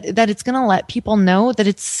podcast that it's going to let people know that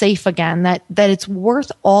it's safe again, that it's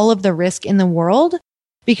worth all of the risk in the world,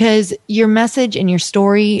 because your message and your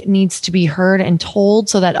story needs to be heard and told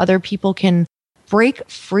so that other people can break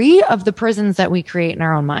free of the prisons that we create in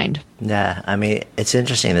our own mind. Yeah, I mean, it's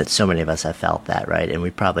interesting that so many of us have felt that, right? And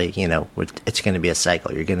we probably, it's going to be a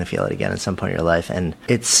cycle. You're going to feel it again at some point in your life. And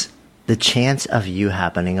it's the chance of you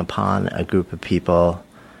happening upon a group of people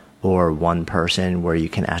or one person where you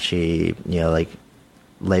can actually,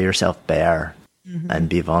 lay yourself bare and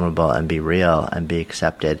be vulnerable and be real and be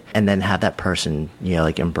accepted, and then have that person,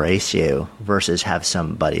 embrace you versus have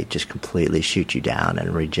somebody just completely shoot you down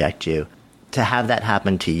and reject you. To have that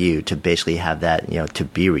happen to you, to basically have that, to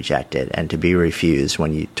be rejected and to be refused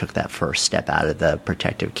when you took that first step out of the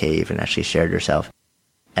protective cave and actually shared yourself,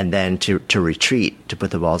 and then to retreat, to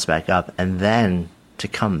put the walls back up, and then to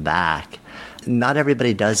come back. Not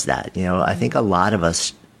everybody does that. I think a lot of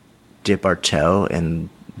us dip our toe in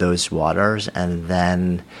those waters, and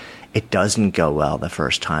then it doesn't go well the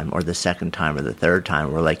first time or the second time or the third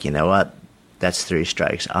time. We're like, you know what? That's 3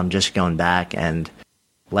 strikes. I'm just going back, and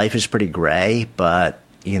life is pretty gray, but,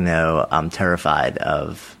 I'm terrified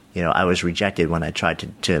of, I was rejected when I tried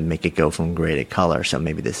to make it go from gray to color. So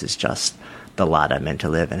maybe this is just the lot I meant to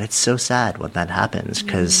live. And it's so sad when that happens,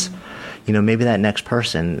 because, maybe that next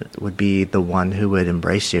person would be the one who would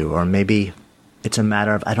embrace you. Or maybe it's a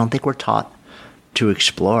matter of, I don't think we're taught to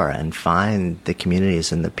explore and find the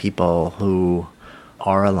communities and the people who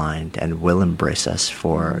are aligned and will embrace us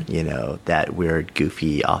for, that weird,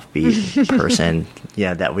 goofy, offbeat person,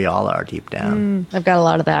 that we all are deep down. I've got a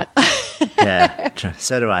lot of that. Yeah,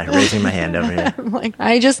 so do I, raising my hand over here. I'm like,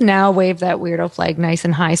 I just now wave that weirdo flag nice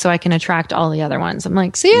and high so I can attract all the other ones. I'm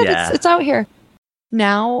like, see it? Yeah. It's out here.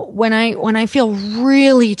 Now, when I feel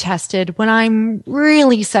really tested, when I'm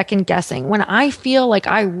really second guessing, when I feel like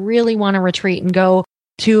I really want to retreat and go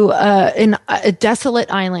to a desolate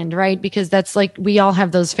island, right? Because that's like, we all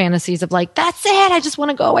have those fantasies of like, that's it. I just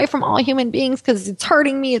want to go away from all human beings because it's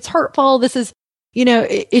hurting me. It's hurtful. This is,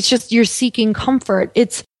 it's just, you're seeking comfort.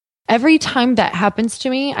 It's every time that happens to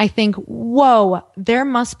me, I think, whoa, there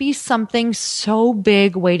must be something so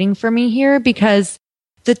big waiting for me here, because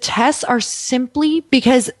the tests are simply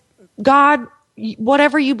because God,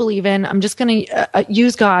 whatever you believe in, I'm just going to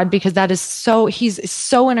use God, because that is he's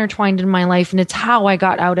so intertwined in my life. And it's how I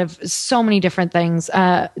got out of so many different things.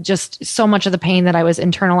 Just so much of the pain that I was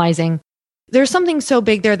internalizing. There's something so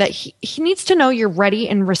big there that he needs to know you're ready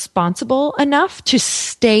and responsible enough to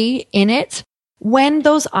stay in it when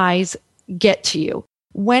those eyes get to you,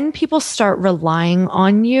 when people start relying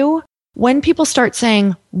on you, when people start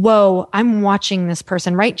saying, whoa, I'm watching this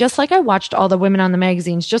person, right? Just like I watched all the women on the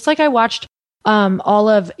magazines, just like I watched all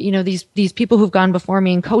of, these people who've gone before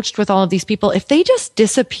me and coached with all of these people. If they just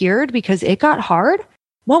disappeared because it got hard,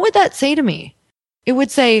 what would that say to me? It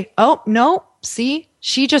would say, oh, no, see,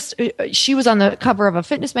 she was on the cover of a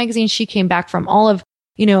fitness magazine. She came back from all of,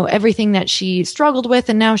 everything that she struggled with.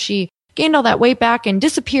 And now she gained all that weight back and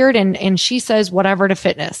disappeared. And she says whatever to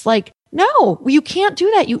fitness. Like, no, you can't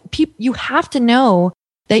do that. You have to know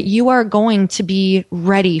that you are going to be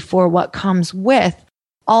ready for what comes with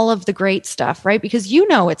all of the great stuff, right? Because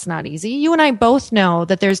it's not easy. You and I both know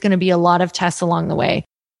that there's going to be a lot of tests along the way,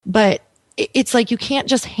 but it's like, you can't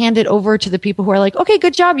just hand it over to the people who are like, okay,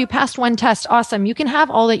 good job. You passed one test. Awesome. You can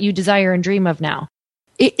have all that you desire and dream of now.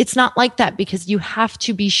 It's not like that, because you have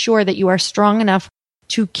to be sure that you are strong enough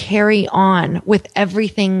to carry on with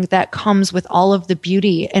everything that comes with all of the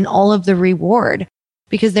beauty and all of the reward,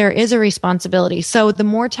 because there is a responsibility. So the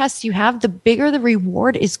more tests you have, the bigger the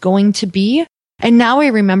reward is going to be. And now I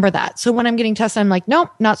remember that. So when I'm getting tested, I'm like, nope,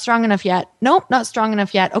 not strong enough yet. Nope, not strong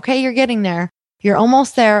enough yet. Okay, you're getting there. You're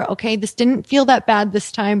almost there. Okay, this didn't feel that bad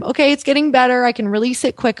this time. Okay, it's getting better. I can release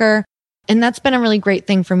it quicker. And that's been a really great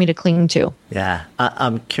thing for me to cling to. Yeah.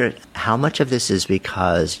 I'm curious, how much of this is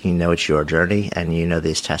because you know it's your journey and you know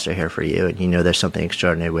these tests are here for you and you know there's something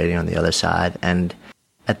extraordinary waiting on the other side? And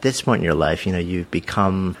at this point in your life, you know, you've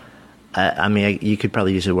become, you could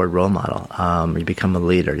probably use the word role model. You become a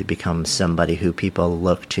leader. You become somebody who people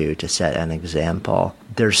look to set an example.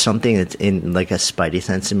 There's something that's in like a spidey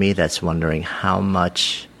sense in me that's wondering how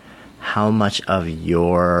much of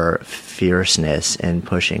your fierceness in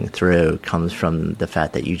pushing through comes from the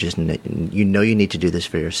fact that you know you need to do this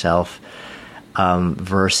for yourself,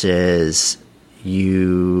 versus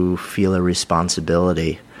you feel a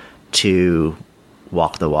responsibility to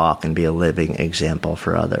walk the walk and be a living example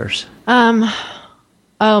for others.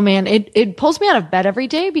 Oh man, it pulls me out of bed every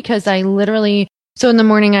day because I literally, so in the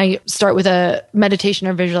morning I start with a meditation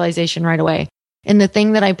or visualization right away. And the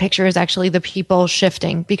thing that I picture is actually the people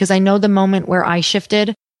shifting, because I know the moment where I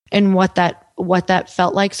shifted and what that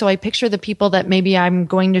felt like. So I picture the people that maybe I'm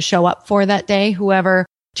going to show up for that day, whoever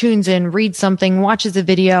tunes in, reads something, watches a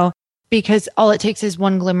video, because all it takes is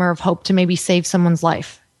one glimmer of hope to maybe save someone's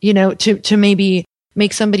life, you know, to maybe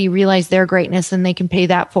make somebody realize their greatness and they can pay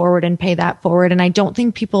that forward and pay that forward. And I don't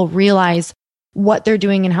think people realize what they're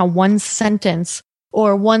doing and how one sentence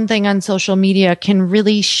or one thing on social media can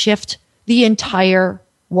really shift the entire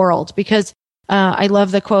world. Because I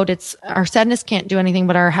love the quote, it's our sadness can't do anything,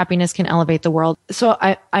 but our happiness can elevate the world. So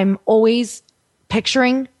I'm always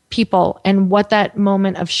picturing people and what that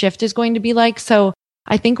moment of shift is going to be like. So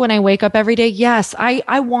I think when I wake up every day, yes,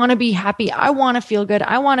 I want to be happy. I want to feel good.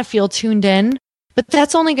 I want to feel tuned in, but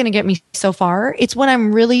that's only going to get me so far. It's when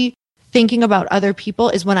I'm really thinking about other people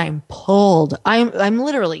is when I'm pulled. I'm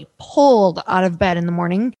literally pulled out of bed in the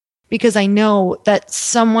morning because I know that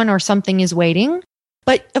someone or something is waiting.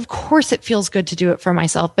 But of course it feels good to do it for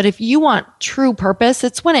myself. But if you want true purpose,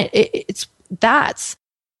 it's when that's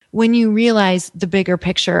when you realize the bigger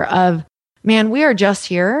picture of, man, we are just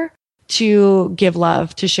here to give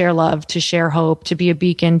love, to share hope, to be a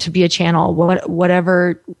beacon, to be a channel,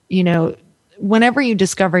 whatever, you know, whenever you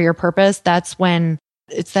discover your purpose, that's when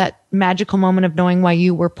it's that magical moment of knowing why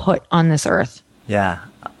you were put on this earth. Yeah.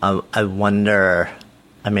 I wonder,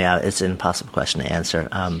 it's an impossible question to answer,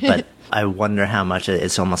 but I wonder how much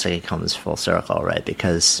it's almost like it comes full circle, right?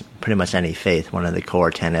 Because pretty much any faith, one of the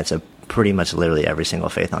core tenets of pretty much literally every single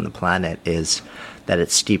faith on the planet is that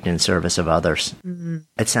it's steeped in service of others. Mm-hmm.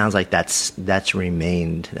 It sounds like that's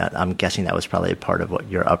remained. I'm guessing that was probably a part of what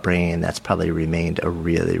your upbringing, and that's probably remained a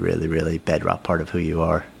really, really, really bedrock part of who you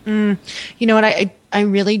are. You know what? I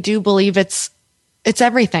really do believe it's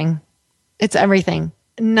everything. It's everything.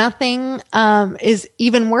 Nothing is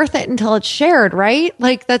even worth it until it's shared, right?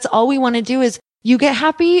 Like that's all we want to do is you get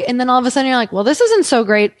happy and then all of a sudden you're like, well, this isn't so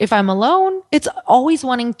great if I'm alone. It's always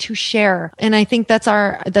wanting to share. And I think that's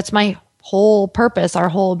my whole purpose, our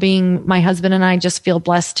whole being. My husband and I just feel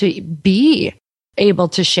blessed to be able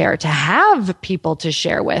to share, to have people to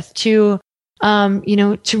share with, to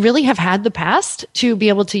really have had the past, to be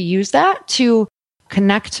able to use that to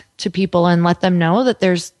connect to people and let them know that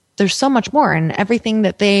there's so much more, and everything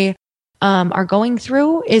that they are going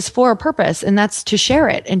through is for a purpose, and that's to share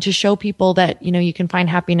it and to show people that, you know, you can find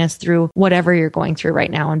happiness through whatever you're going through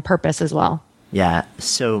right now, and purpose as well. Yeah.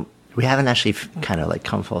 So we haven't actually kind of like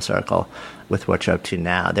come full circle with what you're up to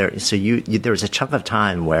now. There was a chunk of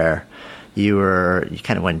time where you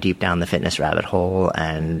kind of went deep down the fitness rabbit hole,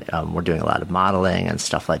 and we're doing a lot of modeling and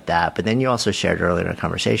stuff like that. But then you also shared earlier in a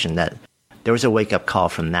conversation that there was a wake-up call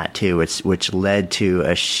from that too, which led to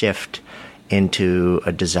a shift into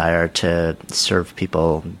a desire to serve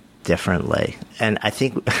people differently. And I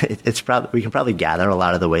think we can probably gather a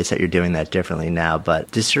lot of the ways that you're doing that differently now.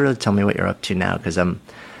 But just sort of tell me what you're up to now, because I'm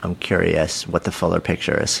curious what the fuller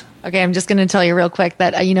picture is. Okay, I'm just going to tell you real quick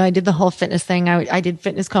that I did the whole fitness thing. I did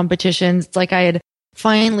fitness competitions. It's like I had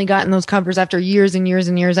finally gotten those covers after years and years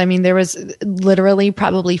and years. I mean, there was literally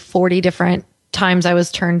probably 40 different times I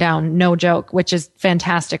was turned down, no joke, which is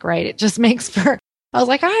fantastic, right? It just makes for, I was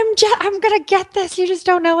like, I'm going to get this. You just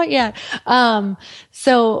don't know it yet.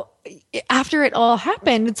 So after it all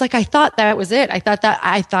happened, it's like, I thought that was it. I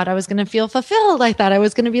thought I was going to feel fulfilled. I thought I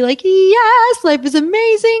was going to be like, yes, life is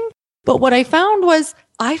amazing. But what I found was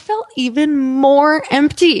I felt even more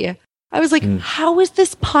empty. I was like, how is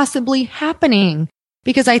this possibly happening?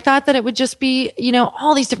 Because I thought that it would just be,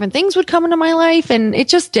 all these different things would come into my life, and it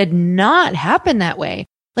just did not happen that way.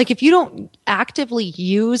 Like if you don't actively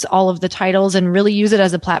use all of the titles and really use it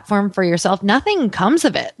as a platform for yourself, nothing comes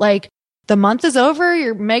of it. Like the month is over,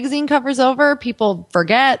 your magazine cover's over, people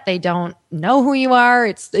forget, they don't know who you are.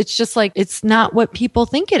 It's just like, it's not what people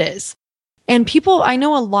think it is. And I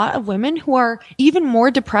know a lot of women who are even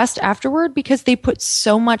more depressed afterward because they put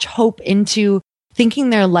so much hope into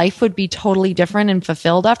thinking their life would be totally different and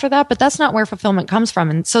fulfilled after that. But that's not where fulfillment comes from.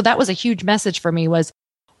 And so that was a huge message for me was,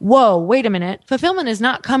 whoa, wait a minute. Fulfillment is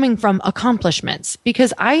not coming from accomplishments,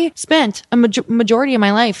 because I spent a majority of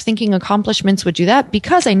my life thinking accomplishments would do that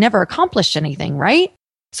because I never accomplished anything, right?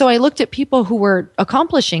 So I looked at people who were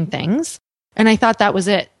accomplishing things and I thought that was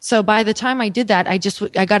it. So by the time I did that, I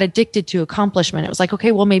got addicted to accomplishment. It was like,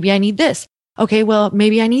 okay, well, maybe I need this. Okay, well,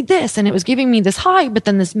 maybe I need this. And it was giving me this high, but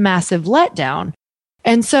then this massive letdown.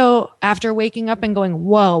 And so after waking up and going,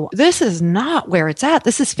 whoa, this is not where it's at.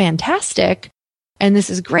 This is fantastic. And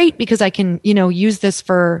this is great because I can, use this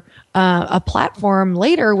for a platform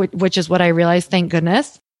later, which is what I realized, thank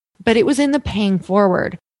goodness. But it was in the paying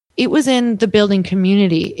forward. It was in the building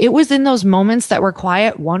community. It was in those moments that were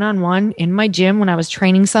quiet one-on-one in my gym when I was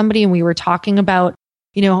training somebody and we were talking about,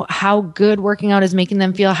 how good working out is making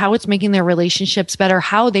them feel, how it's making their relationships better,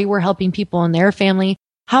 how they were helping people in their family,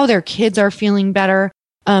 how their kids are feeling better,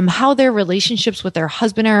 how their relationships with their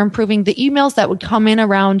husband are improving. The emails that would come in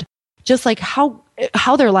around just like how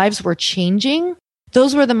their lives were changing.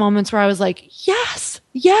 Those were the moments where I was like, yes,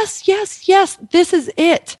 yes, yes, yes, this is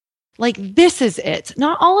it. Like, this is it,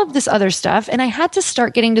 not all of this other stuff. And I had to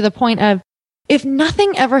start getting to the point of, if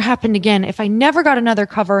nothing ever happened again, if I never got another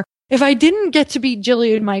cover, if I didn't get to beat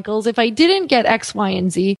Jillian Michaels, if I didn't get X, Y,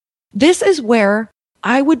 and Z, this is where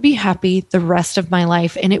I would be happy the rest of my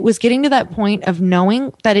life. And it was getting to that point of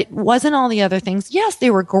knowing that it wasn't all the other things. Yes, they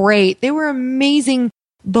were great. They were amazing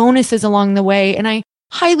bonuses along the way. And I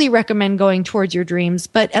highly recommend going towards your dreams.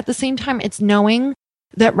 But at the same time, it's knowing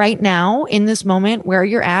that right now in this moment where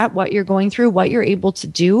you're at, what you're going through, what you're able to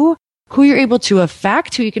do, who you're able to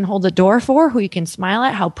affect, who you can hold the door for, who you can smile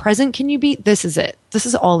at, how present can you be? This is it. This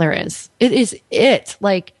is all there is. It is it.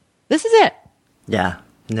 Like, this is it. Yeah.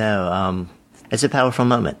 No, it's a powerful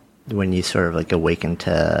moment when you sort of like awaken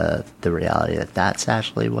to the reality that that's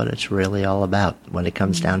actually what it's really all about when it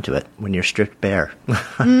comes down to it, when you're stripped bare.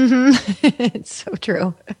 It's so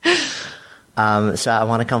true. So I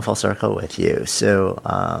want to come full circle with you. So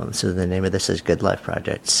the name of this is Good Life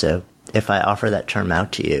Project. So if I offer that term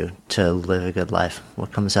out to you, to live a good life,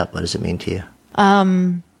 what comes up? What does it mean to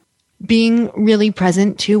you? Being really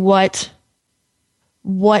present to what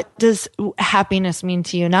does happiness mean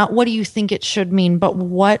to you? Not what do you think it should mean, but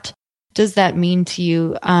what does that mean to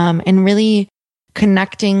you? And really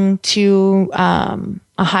connecting to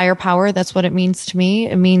a higher power. That's what it means to me.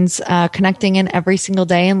 It means connecting in every single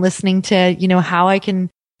day and listening to, how I can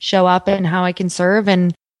show up and how I can serve,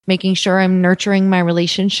 and making sure I'm nurturing my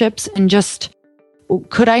relationships. And just,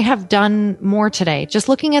 could I have done more today? Just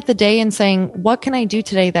looking at the day and saying, what can I do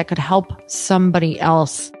today that could help somebody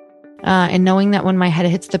else? And knowing that when my head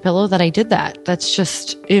hits the pillow that I did that. That's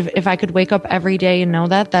just, if I could wake up every day and know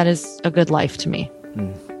that is a good life to me.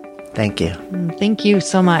 Thank you. Thank you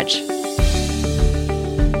so much.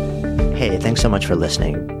 Hey, thanks so much for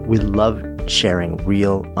listening. We love sharing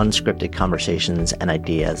real, unscripted conversations and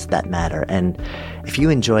ideas that matter. And if you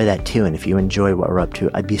enjoy that too, and if you enjoy what we're up to,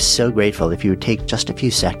 I'd be so grateful if you would take just a few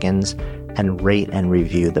seconds and rate and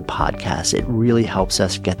review the podcast. It really helps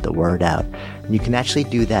us get the word out. And you can actually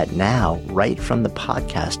do that now right from the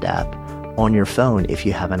podcast app on your phone. If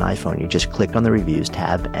you have an iPhone, you just click on the reviews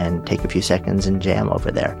tab and take a few seconds and jam over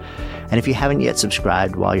there. And if you haven't yet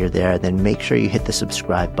subscribed while you're there, then make sure you hit the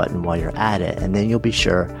subscribe button while you're at it. And then you'll be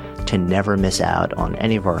sure to never miss out on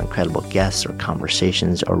any of our incredible guests or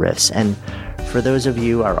conversations or riffs. And for those of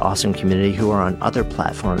you, our awesome community who are on other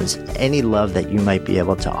platforms, any love that you might be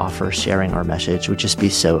able to offer sharing our message would just be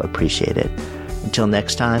so appreciated. Until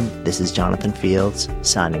next time, this is Jonathan Fields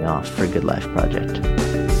signing off for Good Life Project.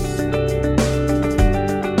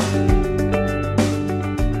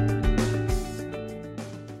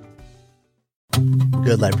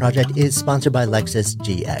 Good Life Project is sponsored by Lexus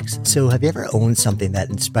GX. So have you ever owned something that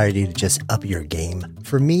inspired you to just up your game?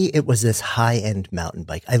 For me, it was this high-end mountain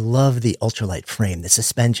bike. I love the ultralight frame, the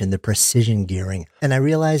suspension, the precision gearing, and I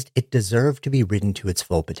realized it deserved to be ridden to its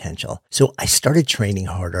full potential. So I started training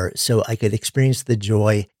harder so I could experience the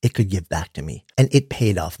joy it could give back to me. And it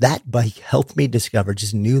paid off. That bike helped me discover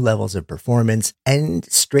just new levels of performance and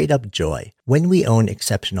straight up joy. When we own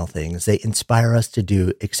exceptional things, they inspire us to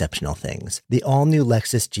do exceptional things. The all-new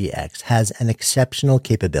Lexus GX has an exceptional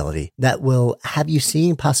capability that will have you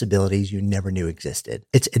seeing possibilities you never knew existed. it.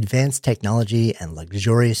 Its advanced technology and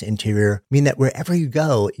luxurious interior mean that wherever you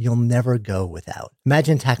go, you'll never go without.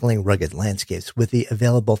 Imagine tackling rugged landscapes with the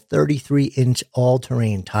available 33-inch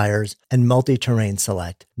all-terrain tires and multi-terrain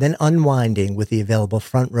select, then unwinding with the available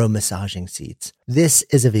front-row massaging seats. This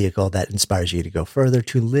is a vehicle that inspires you to go further,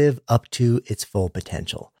 to live up to its full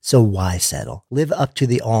potential. So why settle? Live up to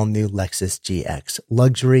the all-new Lexus GX,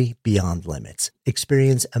 luxury beyond limits.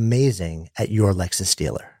 Experience amazing at your Lexus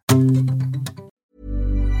dealer.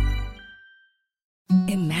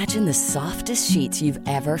 Imagine the softest sheets you've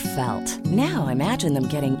ever felt. Now imagine them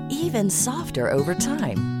getting even softer over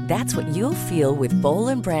time. That's what you'll feel with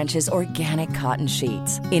Boll & Branch's organic cotton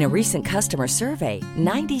sheets. In a recent customer survey,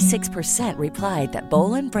 96% replied that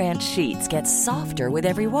Boll & Branch sheets get softer with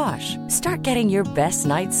every wash. Start getting your best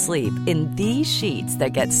night's sleep in these sheets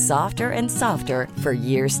that get softer and softer for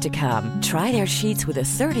years to come. Try their sheets with a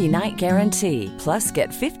 30-night guarantee. Plus, get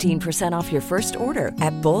 15% off your first order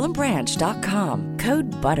at bollandbranch.com.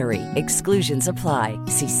 Code BUTTERY. Exclusions apply.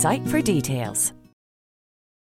 See site for details.